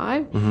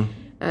 2005.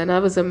 And I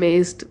was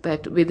amazed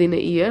that within a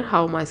year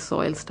how my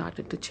soil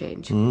started to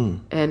change.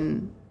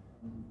 And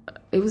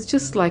it was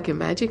just like a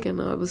magic, and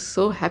I was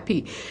so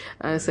happy.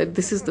 I said,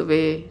 this is the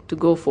way to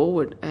go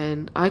forward.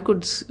 And I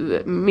could,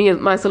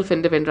 myself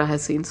and Devendra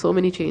has seen so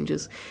many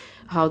changes,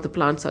 how the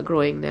plants are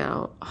growing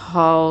now,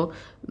 how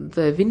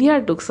the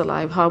vineyard looks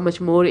alive, how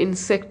much more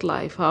insect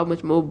life, how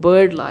much more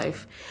bird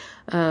life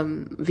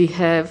we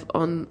have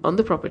on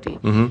the property,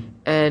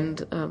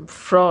 and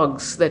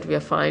frogs that we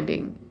are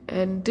finding.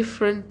 and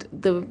different,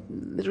 the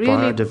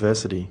really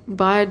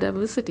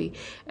biodiversity,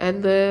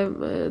 and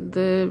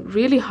the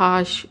really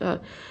harsh,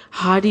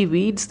 hardy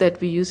weeds that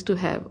we used to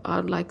have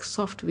are like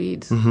soft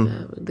weeds.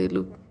 They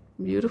look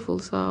beautiful.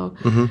 So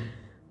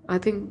I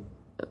think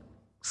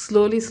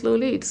slowly,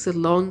 it's a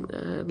long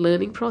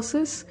learning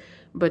process,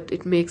 but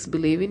it makes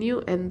believe in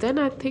you. And then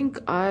I think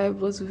I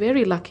was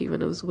very lucky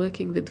when I was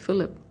working with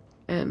Phillip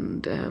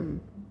and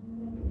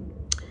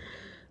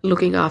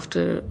looking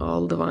after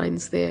all the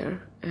vines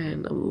there,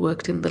 and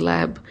worked in the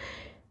lab,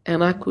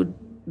 and I could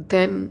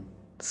then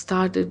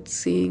started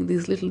seeing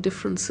these little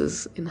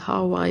differences in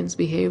how wines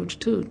behaved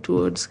too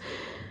towards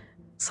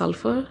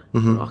sulfur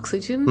or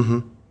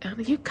oxygen.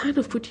 And you kind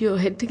of put your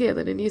head together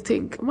and you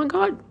think, oh my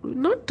God, we're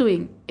not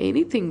doing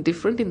anything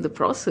different in the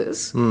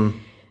process.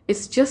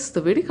 It's just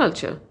the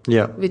viticulture,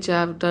 which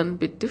I've done a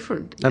bit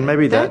different. And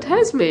maybe that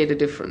has made a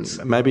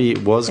difference. Maybe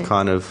it was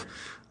kind of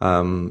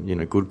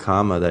good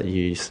karma that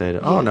you said,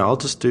 no, I'll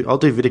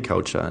do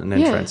viticulture and then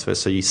transfer.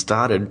 So you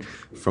started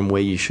from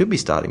where you should be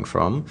starting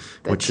from,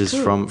 which is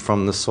true.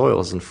 from the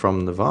soils and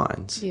from the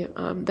vines. Yeah,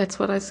 that's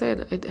what I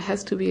said. It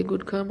has to be a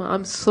good karma.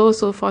 I'm so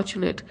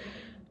fortunate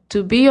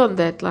to be on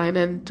that line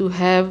and to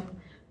have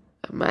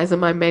as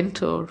my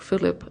mentor,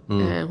 Phillip,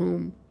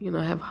 whom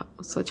I have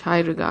such high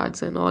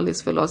regards, and all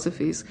his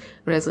philosophies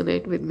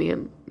resonate with me,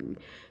 and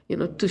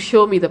to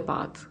show me the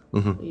path.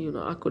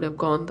 I could have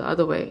gone the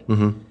other way.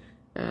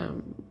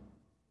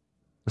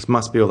 This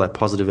must be all that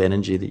positive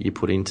energy that you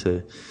put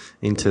into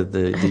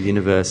the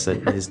universe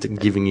that is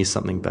giving you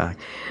something back.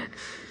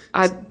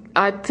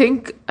 I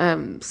think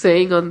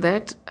saying on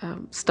that,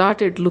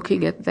 started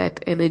looking at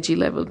that energy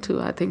level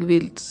too. I think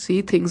we'll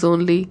see things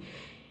only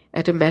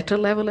at a matter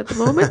level at the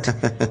moment,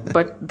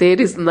 but there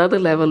is another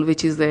level,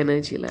 which is the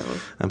energy level.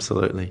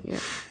 Absolutely. Yeah.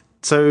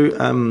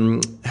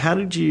 So how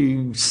did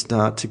you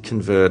start to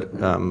convert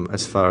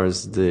as far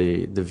as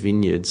the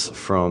vineyards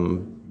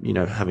from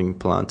having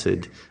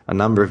planted a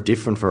number of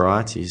different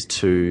varieties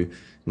to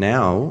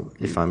now,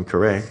 if I'm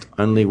correct,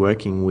 only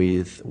working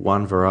with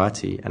one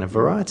variety, and a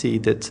variety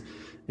that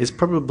is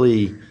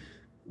probably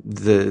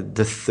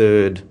the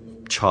third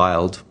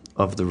child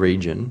of the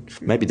region,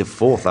 maybe the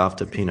fourth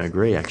after Pinot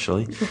Gris,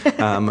 actually,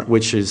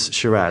 which is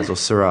Shiraz or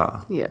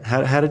Syrah. Yeah.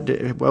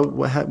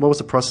 What was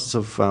the process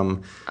of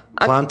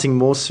planting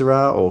more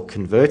Syrah or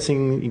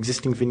converting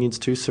existing vineyards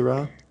to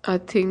Syrah? I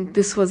think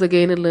this was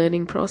again a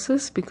learning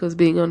process, because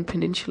being on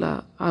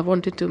Peninsula, I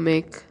wanted to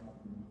make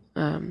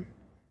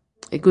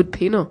a good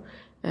Pinot.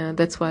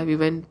 That's why we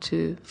went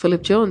to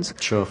Phillip Jones.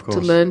 Sure, of course.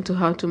 To learn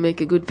how to make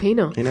a good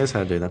Pinot. He knows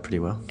how to do that pretty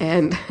well.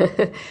 And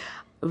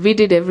we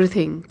did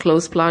everything,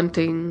 close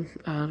planting,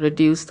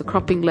 reduce the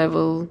cropping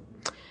level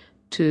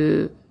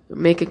to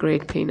make a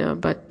great Pinot.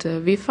 But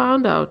we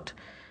found out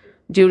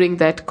during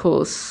that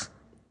course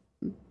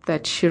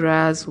that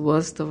Shiraz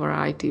was the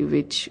variety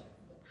which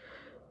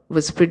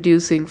was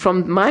producing,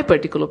 from my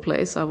particular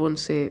place, I won't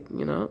say,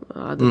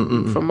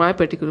 from my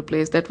particular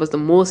place, that was the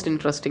most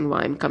interesting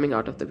wine coming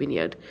out of the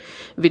vineyard.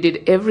 We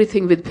did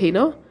everything with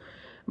Pinot,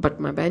 but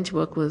my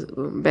benchmark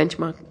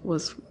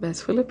was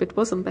Bass Phillip. It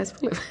wasn't Bass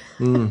Phillip.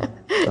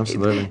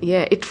 Absolutely.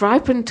 It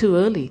ripened too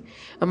early.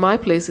 My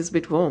place is a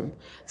bit warm.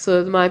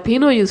 So my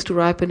Pinot used to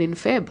ripen in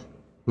Feb.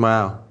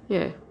 Wow.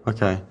 Yeah.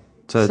 Okay.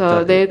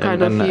 So they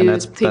kind of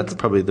that's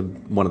probably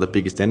one of the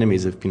biggest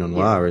enemies of Pinot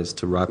Noir is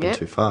to ripen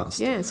too fast.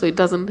 Yeah, so it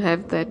doesn't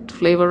have that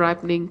flavor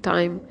ripening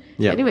time.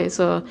 Yeah. Anyway,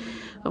 so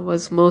I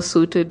was more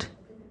suited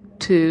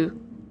to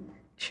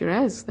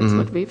Shiraz. That's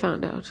what we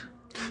found out.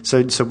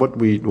 So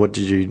what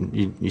did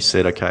you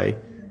said, okay,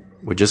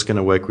 we're just going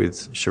to work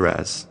with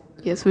Shiraz.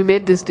 Yes, we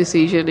made this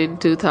decision in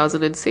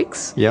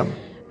 2006. Yeah.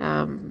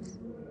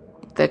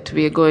 That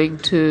we are going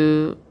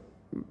to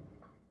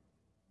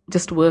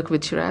just work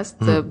with Shiraz,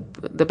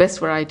 the best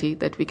variety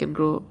that we can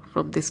grow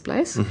from this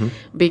place.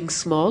 Being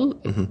small,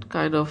 it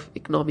kind of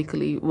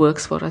economically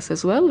works for us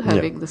as well,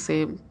 having the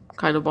same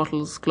kind of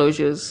bottles,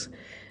 closures.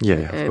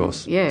 Yeah, of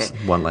course. Yeah. It's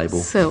one label.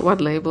 So one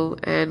label.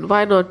 And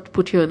why not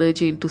put your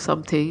energy into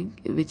something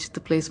which the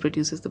place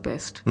produces the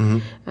best?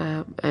 And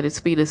it's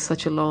been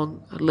such a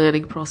long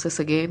learning process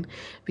again,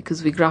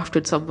 because we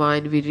grafted some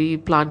vine, we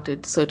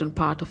replanted certain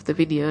part of the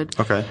vineyard.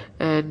 Okay.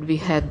 And we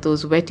had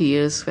those wet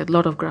years when a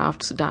lot of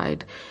grafts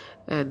died.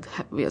 And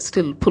we are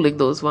still pulling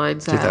those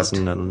vines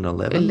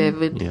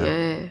 2011?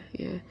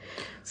 Yeah.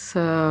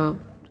 So,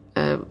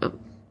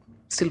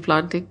 still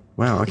planting.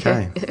 Wow,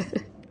 okay.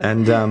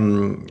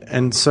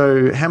 And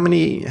so how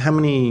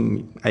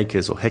many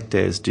acres or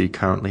hectares do you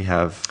currently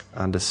have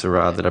under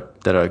Syrah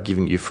that are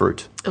giving you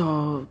fruit?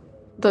 Oh,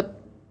 the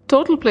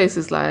total place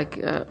is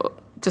like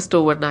just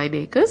over 9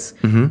 acres,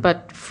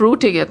 but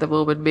fruiting at the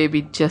moment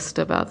maybe just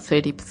about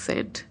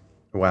 30%.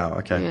 Wow,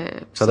 okay. Yeah,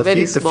 so the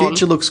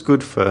future looks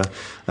good for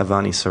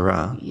Avani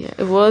Syrah. Yeah,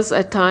 it was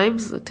at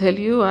times, I tell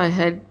you, I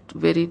had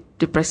very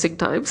depressing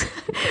times.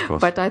 Of course.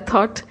 But I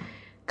thought,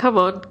 come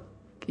on,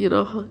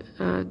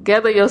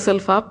 gather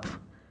yourself up,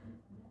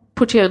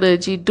 put your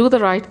energy, do the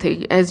right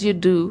thing as you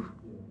do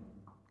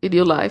in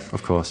your life.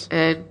 Of course.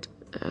 And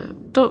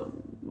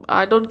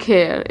I don't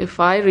care if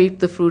I reap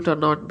the fruit or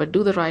not, but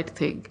do the right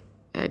thing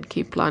and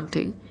keep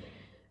planting.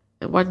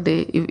 And one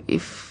day,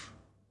 if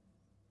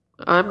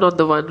I'm not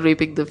the one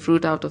reaping the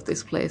fruit out of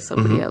this place,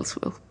 somebody else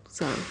will.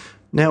 So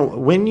now,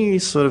 when you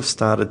sort of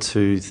started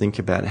to think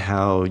about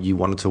how you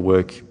wanted to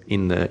work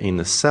in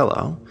the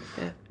cellar,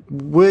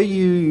 were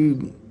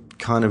you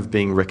kind of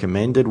being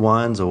recommended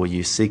wines, or were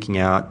you seeking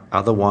out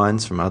other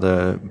wines from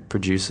other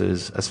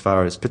producers,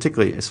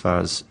 particularly as far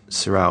as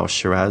Syrah or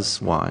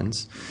Shiraz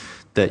wines,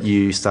 that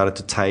you started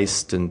to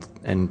taste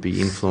and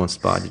be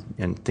influenced by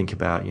and think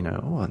about,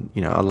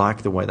 I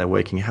like the way they're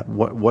working.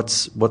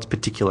 What's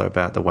particular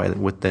about the way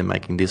that they're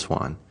making this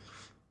wine?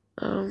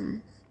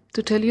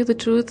 To tell you the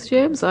truth,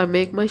 James, I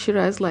make my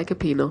Shiraz like a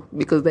Pinot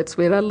because that's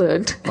where I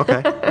learned.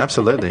 Okay,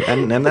 absolutely.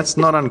 And that's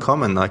not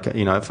uncommon. Like, a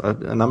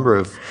number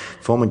of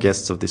former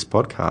guests of this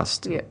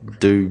podcast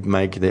do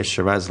make their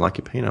Shiraz like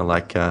a Pinot,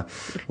 like the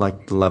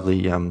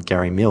lovely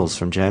Gary Mills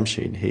from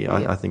Jamshed.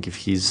 I think of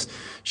his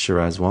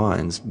Shiraz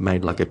wines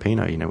made like a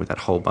Pinot, with that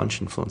whole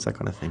bunch influence, that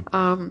kind of thing.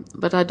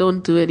 But I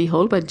don't do any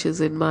whole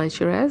bunches in my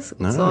Shiraz.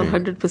 It's all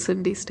 100%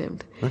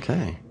 destemmed.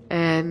 Okay.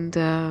 And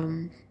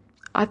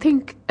I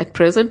think at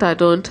present I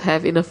don't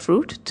have enough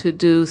fruit to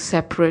do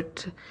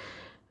separate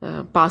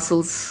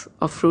parcels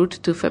of fruit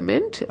to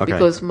ferment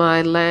because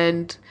my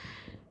land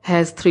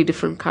has 3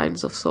 different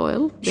kinds of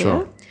soil there.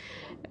 Sure.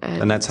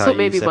 And that's how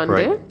you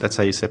separate. One day, that's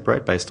how you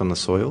separate based on the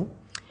soil.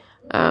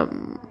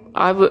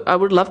 I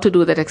would love to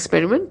do that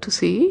experiment to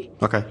see.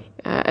 Okay.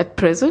 At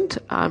present,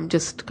 I'm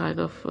just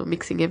kind of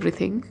mixing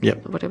everything.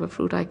 Yep. Whatever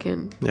fruit I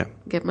can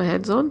get my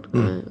hands on.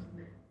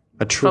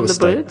 A true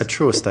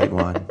estate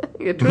wine.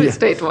 A true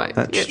estate wine.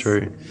 That's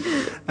true.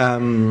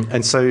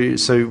 And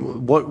so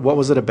what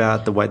was it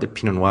about the way that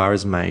Pinot Noir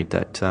is made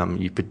that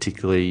you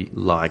particularly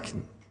like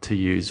to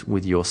use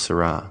with your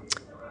Syrah?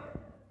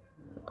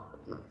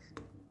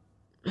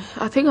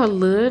 I think I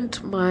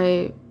learned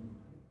my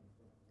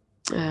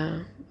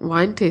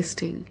wine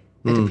tasting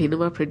at a Pinot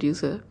Noir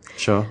producer.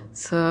 Sure.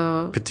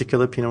 So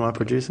particular Pinot Noir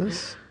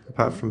producers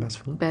apart from Bass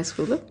Phillip? Bass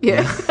Phillip,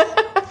 yeah.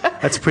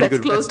 That's pretty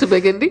good. Close to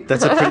Burgundy.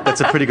 That's a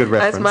pretty good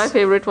reference. That's my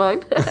favorite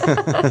wine.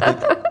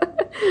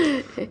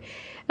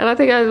 And I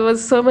think I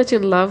was so much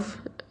in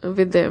love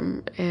with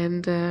them.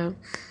 And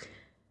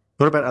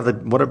what about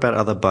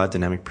other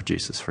biodynamic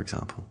producers, for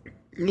example?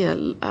 Yeah,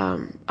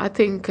 I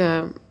think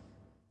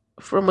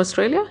from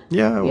Australia.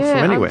 Yeah, or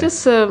from anywhere. I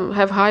just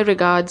have high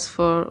regards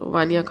for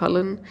Vanya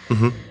Cullen,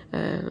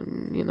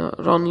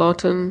 Ron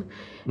Lawton,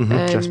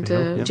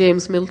 and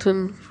James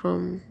Milton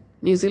from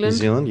New Zealand. New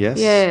Zealand, yes.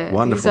 Yeah,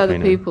 wonderful. These are the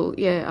Pinot. people.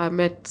 Yeah, I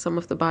met some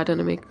of the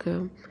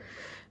biodynamic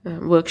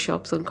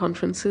workshops and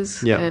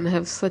conferences, and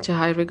have such a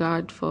high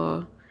regard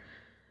for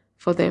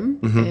them,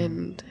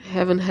 and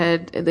haven't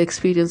had the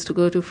experience to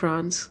go to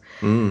France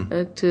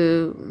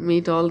to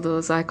meet all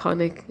those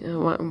iconic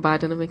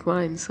biodynamic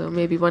wines. So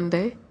maybe one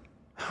day.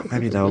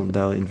 Maybe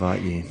they'll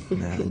invite you,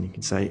 and you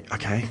can say,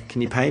 "Okay,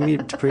 can you pay me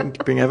to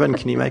bring over, and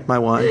can you make my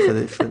wine for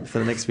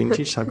the next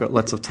vintage? I've got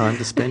lots of time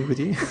to spend with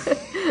you."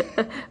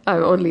 I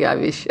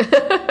wish.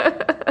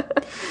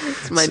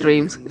 It's my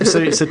dreams.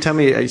 So tell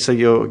me, so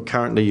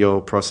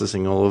you're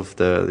processing all of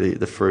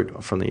the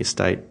fruit from the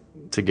estate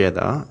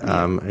together,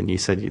 and you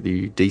said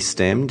you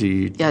destem. Do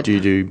you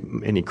do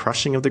any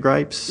crushing of the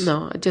grapes?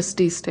 No, just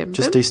destem.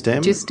 Just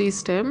destem? Just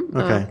destem.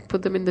 Okay.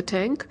 Put them in the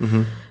tank.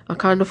 I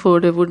can't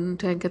afford a wooden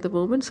tank at the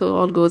moment, so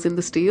all goes in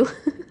the steel.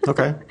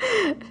 Okay.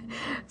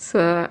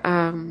 So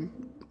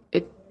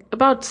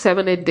about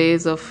 7-8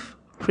 days of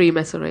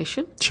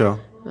pre-maceration. Sure.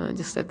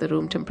 Just at the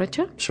room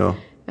temperature. Sure.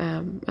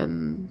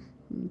 And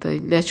the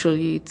natural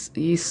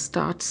yeast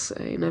starts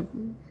in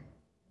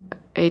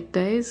 8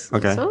 days.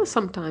 Okay. So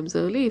sometimes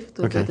early if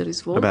the weather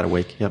is warm. About a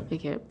week, yep.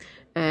 Okay.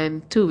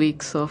 And 2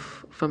 weeks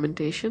of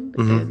fermentation.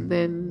 And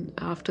then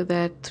after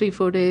that,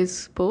 3-4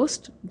 days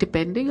post,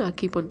 depending. I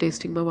keep on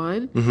tasting my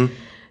wine.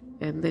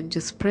 And then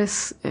just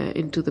press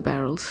into the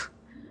barrels.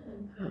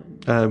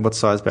 What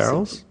size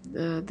barrels?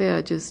 They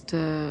are just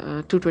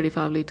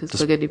 225 litres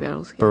Burgundy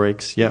barrels.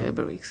 Barriques, yeah.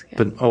 Barriques, yeah.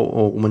 But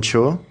all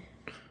mature?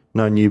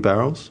 No new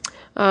barrels?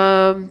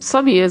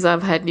 Some years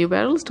I've had new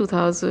barrels.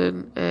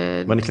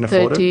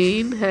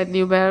 2013 had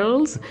new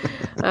barrels.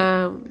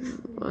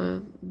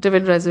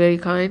 Devendra is very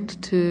kind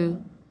to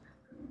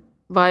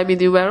buy me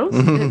new barrels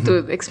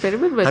to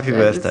experiment. But Happy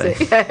birthday.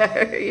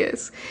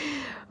 Yes.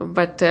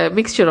 But a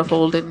mixture of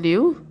old and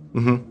new.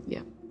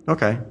 Yeah.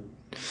 Okay.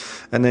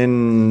 And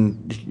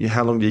then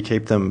how long do you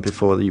keep them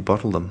before you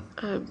bottle them?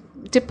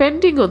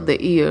 Depending on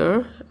the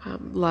year,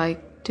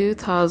 like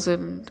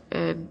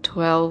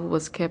 2012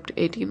 was kept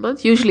 18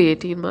 months, usually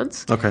 18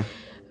 months. Okay.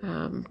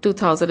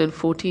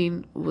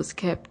 2014 was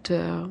kept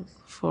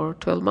for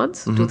 12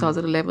 months.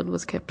 2011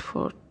 was kept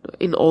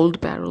in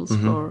old barrels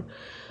for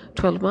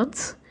 12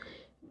 months.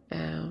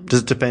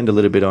 Does it depend a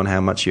little bit on how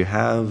much you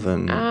have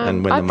and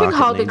when the market needs it? I think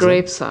how the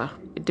grapes are.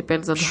 It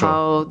depends on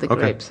how the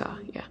grapes are.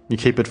 Yeah. You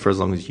keep it for as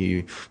long as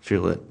you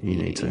feel that you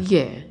need to.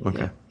 Yeah.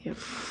 Okay. Yeah.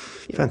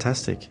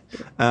 Fantastic.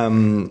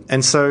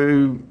 And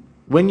so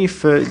when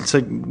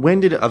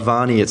did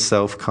Avani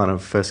itself kind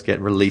of first get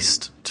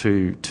released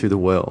to the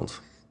world?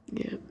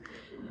 Yeah.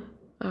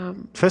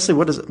 Firstly,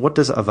 what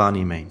does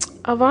Avani mean?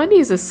 Avani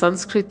is a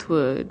Sanskrit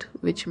word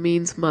which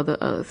means Mother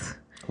Earth.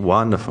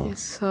 Wonderful.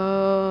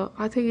 So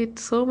I think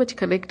it's so much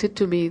connected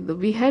to me.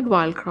 We had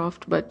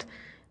wildcraft, but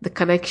the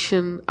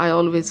connection I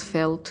always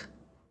felt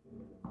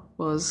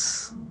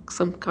was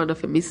some kind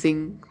of a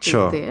missing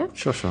thing there.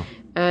 Sure.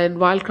 And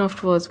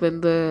wildcraft was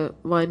when the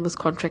wine was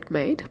contract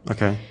made.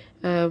 Okay.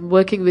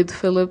 Working with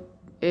Phillip,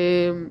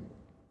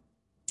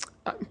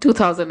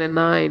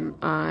 2009,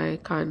 I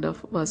kind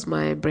of was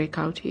my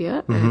breakout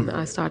year, and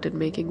I started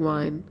making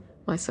wine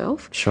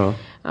myself. Sure.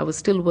 I was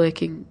still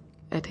working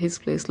at his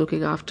place,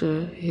 looking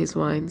after his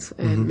wines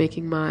and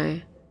making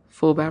my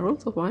 4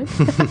 barrels of wine.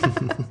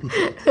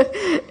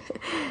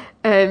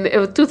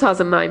 And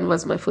 2009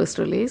 was my first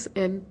release.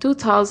 And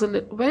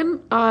 2000,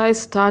 when I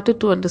started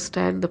to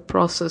understand the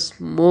process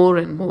more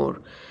and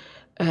more,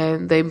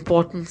 and the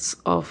importance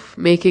of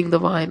making the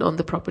wine on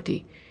the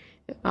property,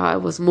 I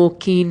was more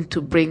keen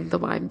to bring the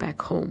wine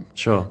back home.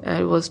 Sure.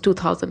 And it was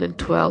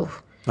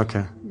 2012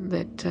 Okay.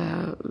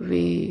 that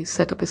we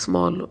set up a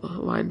small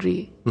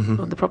winery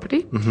on the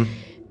property.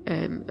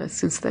 And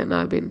since then,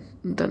 I've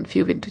done a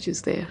few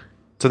vintages there.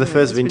 So the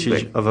first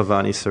vintage of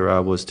Avani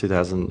Syrah was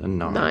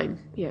 2009.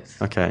 Yes.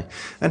 Okay.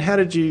 And how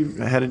did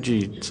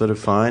you sort of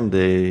find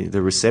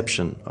the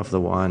reception of the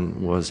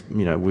wine was,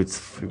 with,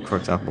 for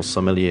example,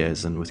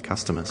 sommeliers and with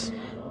customers?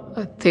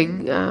 I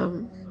think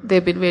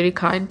they've been very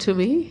kind to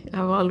me.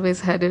 I've always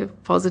had a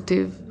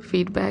positive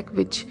feedback,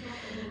 which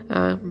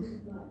I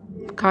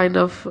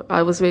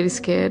was very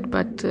scared,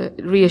 but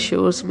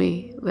reassures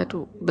me that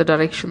the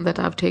direction that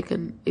I've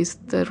taken is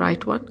the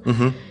right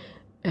one,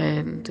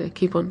 and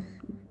keep on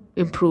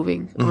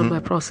improving on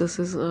my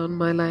processes on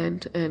my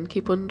land and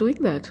keep on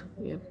doing that.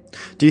 Yeah.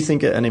 Do you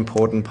think an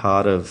important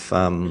part of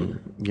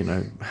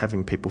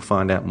having people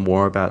find out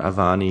more about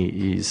Avani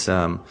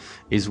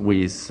is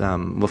with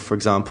for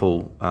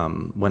example,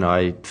 when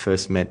I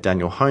first met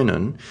Daniel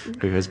Honan,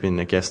 who has been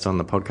a guest on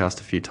the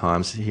podcast a few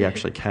times, he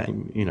actually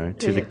came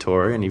to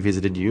Victoria and he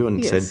visited you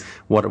and said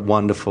what a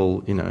wonderful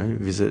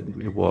visit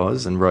it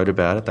was and wrote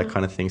about it, that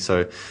kind of thing.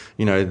 So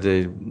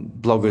the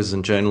bloggers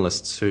and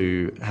journalists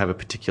who have a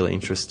particular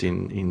interest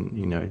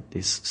in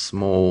these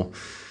small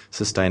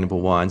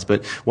sustainable wines.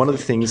 But one of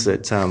the things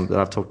that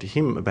I've talked to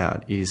him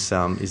about is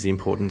the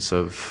importance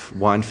of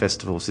wine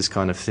festivals, this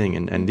kind of thing.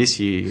 And this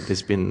year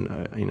there's been,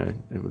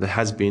 there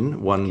has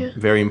been one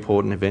very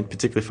important event,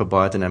 particularly for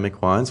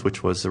biodynamic wines,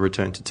 which was the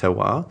Return to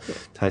Terroir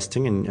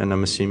tasting. And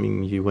I'm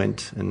assuming you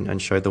went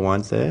and showed the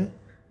wines there?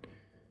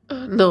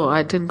 No,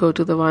 I didn't go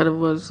to the wine. It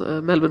was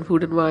Melbourne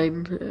Food and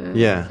Wine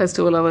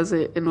Festival. I was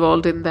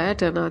involved in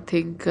that, and I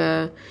think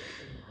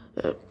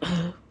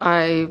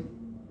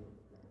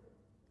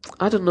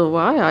I don't know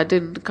why I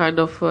didn't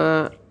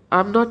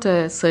I'm not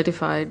a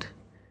certified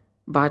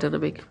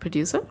biodynamic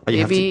producer.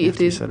 Maybe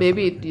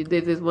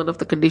there's one of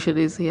the conditions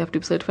is you have to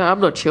be certified. I'm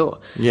not sure.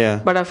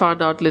 Yeah. But I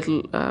found out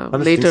little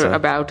later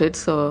about it,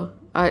 so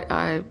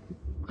I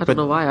don't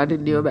know why I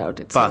didn't know about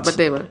it. But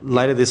they were.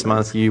 Later this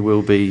month you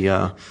will be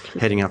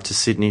heading up to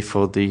Sydney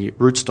for the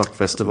Rootstock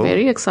Festival.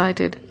 Very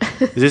excited.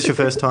 Is this your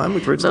first time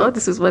with Rootstock? No,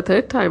 this is my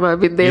 3rd time. I've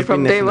been there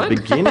from day one. The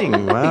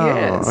beginning. Wow.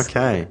 Yes.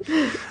 Okay.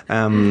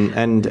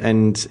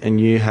 And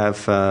you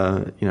have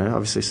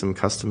obviously some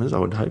customers, I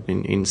would hope,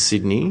 in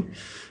Sydney.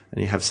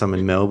 And you have some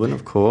in Melbourne,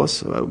 of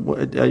course.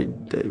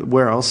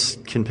 Where else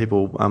can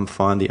people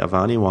find the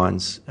Avani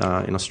wines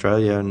in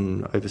Australia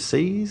and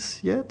overseas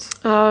yet?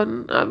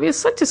 We're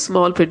such a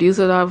small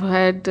producer. I've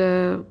had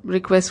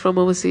requests from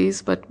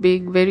overseas, but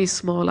being very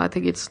small, I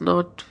think it's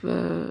not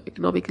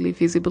economically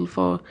feasible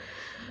for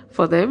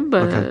them.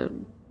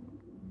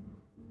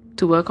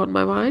 To work on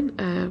my wine,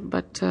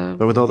 but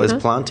with all those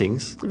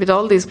plantings,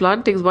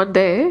 one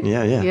day,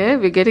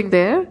 we're getting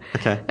there.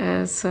 Okay.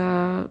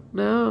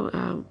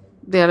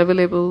 They are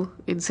available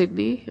in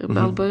Sydney,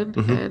 Melbourne,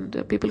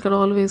 and people can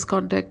always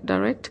contact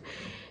direct,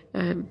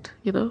 and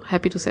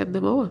happy to send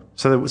them over.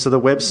 So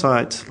the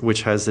website,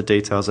 which has the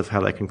details of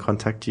how they can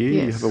contact you,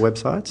 you have a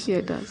website? Yeah,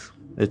 it does.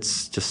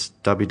 It's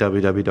just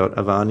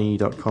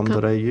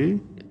www.avani.com.au.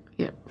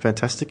 Yeah.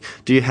 Fantastic.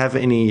 Do you have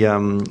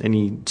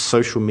any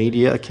social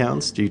media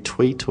accounts? Do you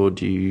tweet or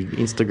do you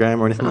Instagram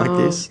or anything like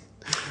this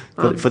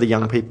for the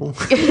young people?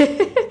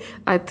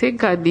 I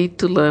think I need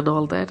to learn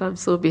all that. I'm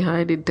so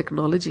behind in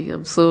technology.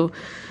 I'm so...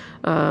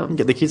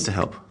 Get the kids to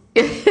help.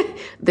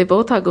 They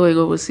both are going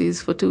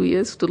overseas for 2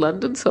 years to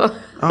London, so...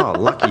 Oh,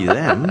 lucky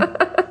them.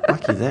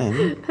 Lucky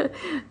them.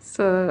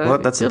 So,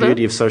 that's the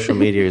beauty of social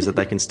media, is that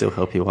they can still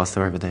help you whilst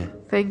they're over there.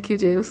 Thank you,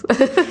 James.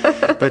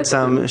 But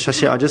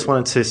Shashi, I just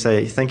wanted to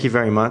say thank you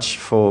very much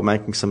for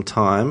making some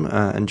time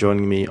and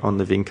joining me on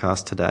the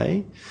Vincast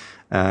today.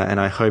 And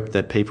I hope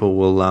that people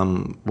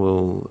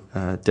will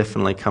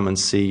definitely come and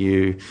see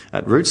you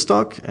at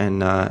Rootstock,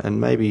 and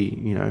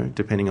maybe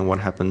depending on what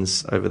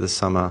happens over the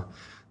summer,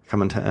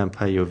 come and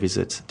pay you a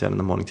visit down in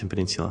the Mornington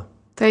Peninsula.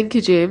 Thank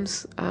you,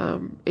 James.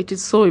 It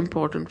is so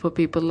important for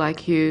people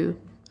like you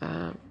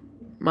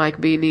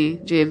Mike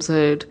Bailey, James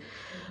Hurd,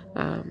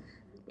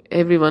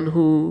 everyone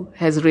who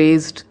has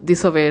raised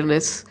this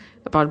awareness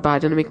about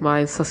biodynamic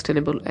vines,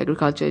 sustainable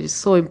agriculture is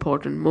so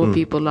important. More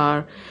people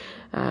are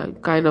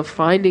kind of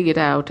finding it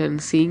out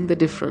and seeing the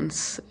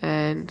difference,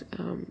 and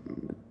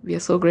we are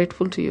so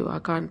grateful to you. I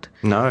can't.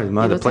 No,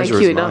 the pleasure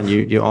is mine.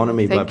 You honour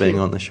me by being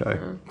on the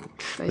show.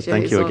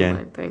 Thank you again.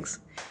 Mine. Thanks.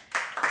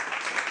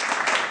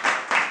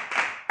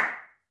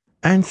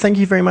 And thank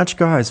you very much,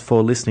 guys,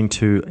 for listening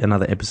to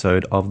another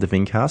episode of the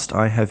Vincast.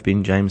 I have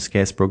been James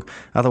Scaresbrook,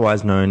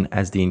 otherwise known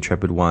as the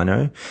Intrepid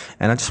Wino.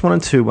 And I just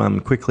wanted to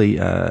quickly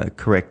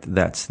correct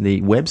that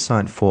the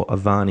website for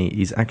Avani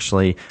is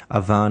actually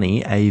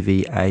Avani,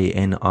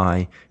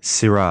 Avani,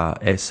 Syrah,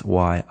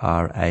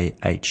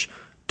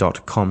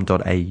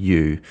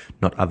 Syrah.com.au,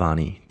 not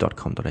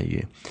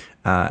Avani.com.au.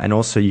 And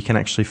also you can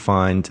actually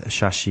find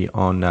Shashi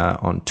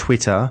on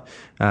Twitter.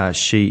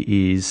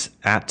 She is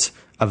at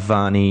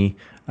Avani_Syrah.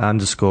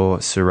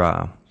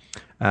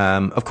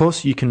 Of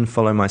course, you can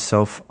follow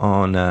myself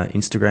on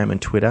Instagram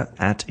and Twitter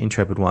at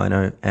Intrepid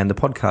Wino, and the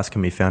podcast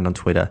can be found on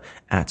Twitter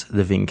at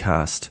The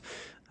Vincast.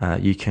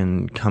 You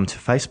can come to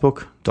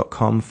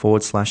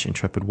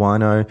facebook.com/Intrepid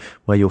Wino,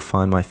 where you'll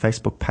find my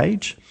Facebook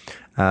page.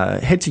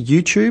 Head to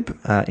YouTube,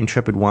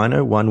 Intrepid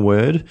Wino, one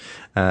word,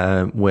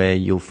 where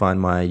you'll find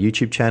my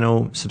YouTube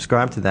channel.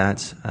 Subscribe to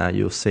that.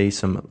 You'll see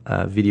some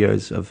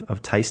videos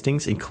of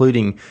tastings,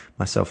 including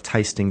myself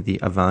tasting the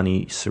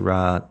Avani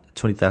Syrah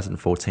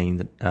 2014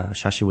 that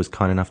Shashi was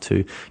kind enough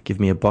to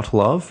give me a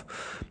bottle of.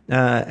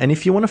 And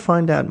if you want to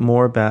find out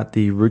more about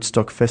the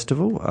Rootstock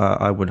Festival,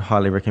 I would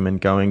highly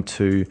recommend going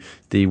to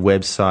the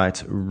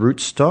website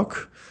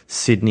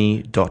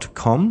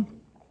rootstocksydney.com.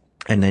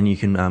 And then you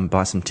can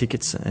buy some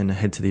tickets and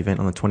head to the event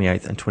on the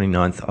 28th and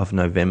 29th of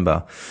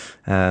November.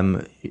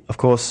 Of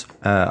course,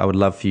 I would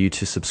love for you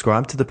to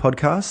subscribe to the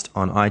podcast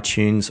on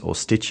iTunes or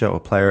Stitcher or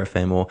Player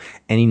FM or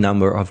any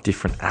number of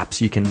different apps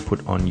you can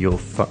put on your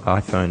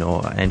iPhone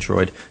or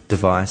Android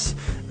device.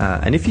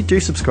 And if you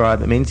do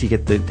subscribe, it means you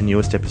get the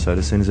newest episode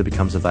as soon as it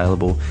becomes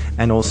available.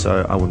 And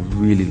also, I would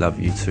really love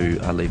you to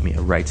leave me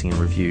a rating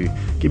and review.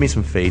 Give me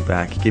some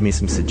feedback. Give me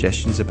some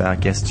suggestions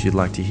about guests you'd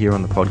like to hear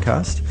on the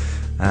podcast.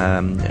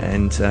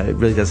 And it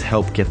really does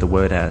help get the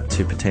word out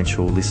to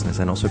potential listeners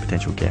and also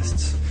potential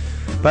guests.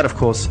 But of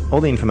course,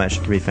 all the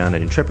information can be found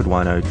at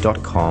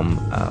intrepidwino.com,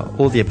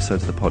 all the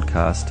episodes of the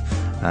podcast,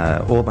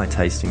 all my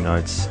tasting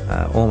notes,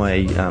 all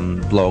my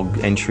blog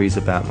entries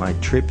about my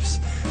trips.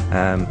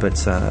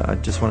 But I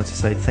just wanted to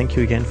say thank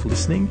you again for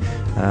listening.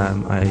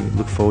 I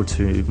look forward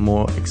to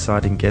more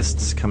exciting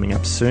guests coming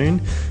up soon.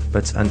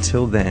 But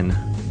until then,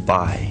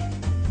 bye.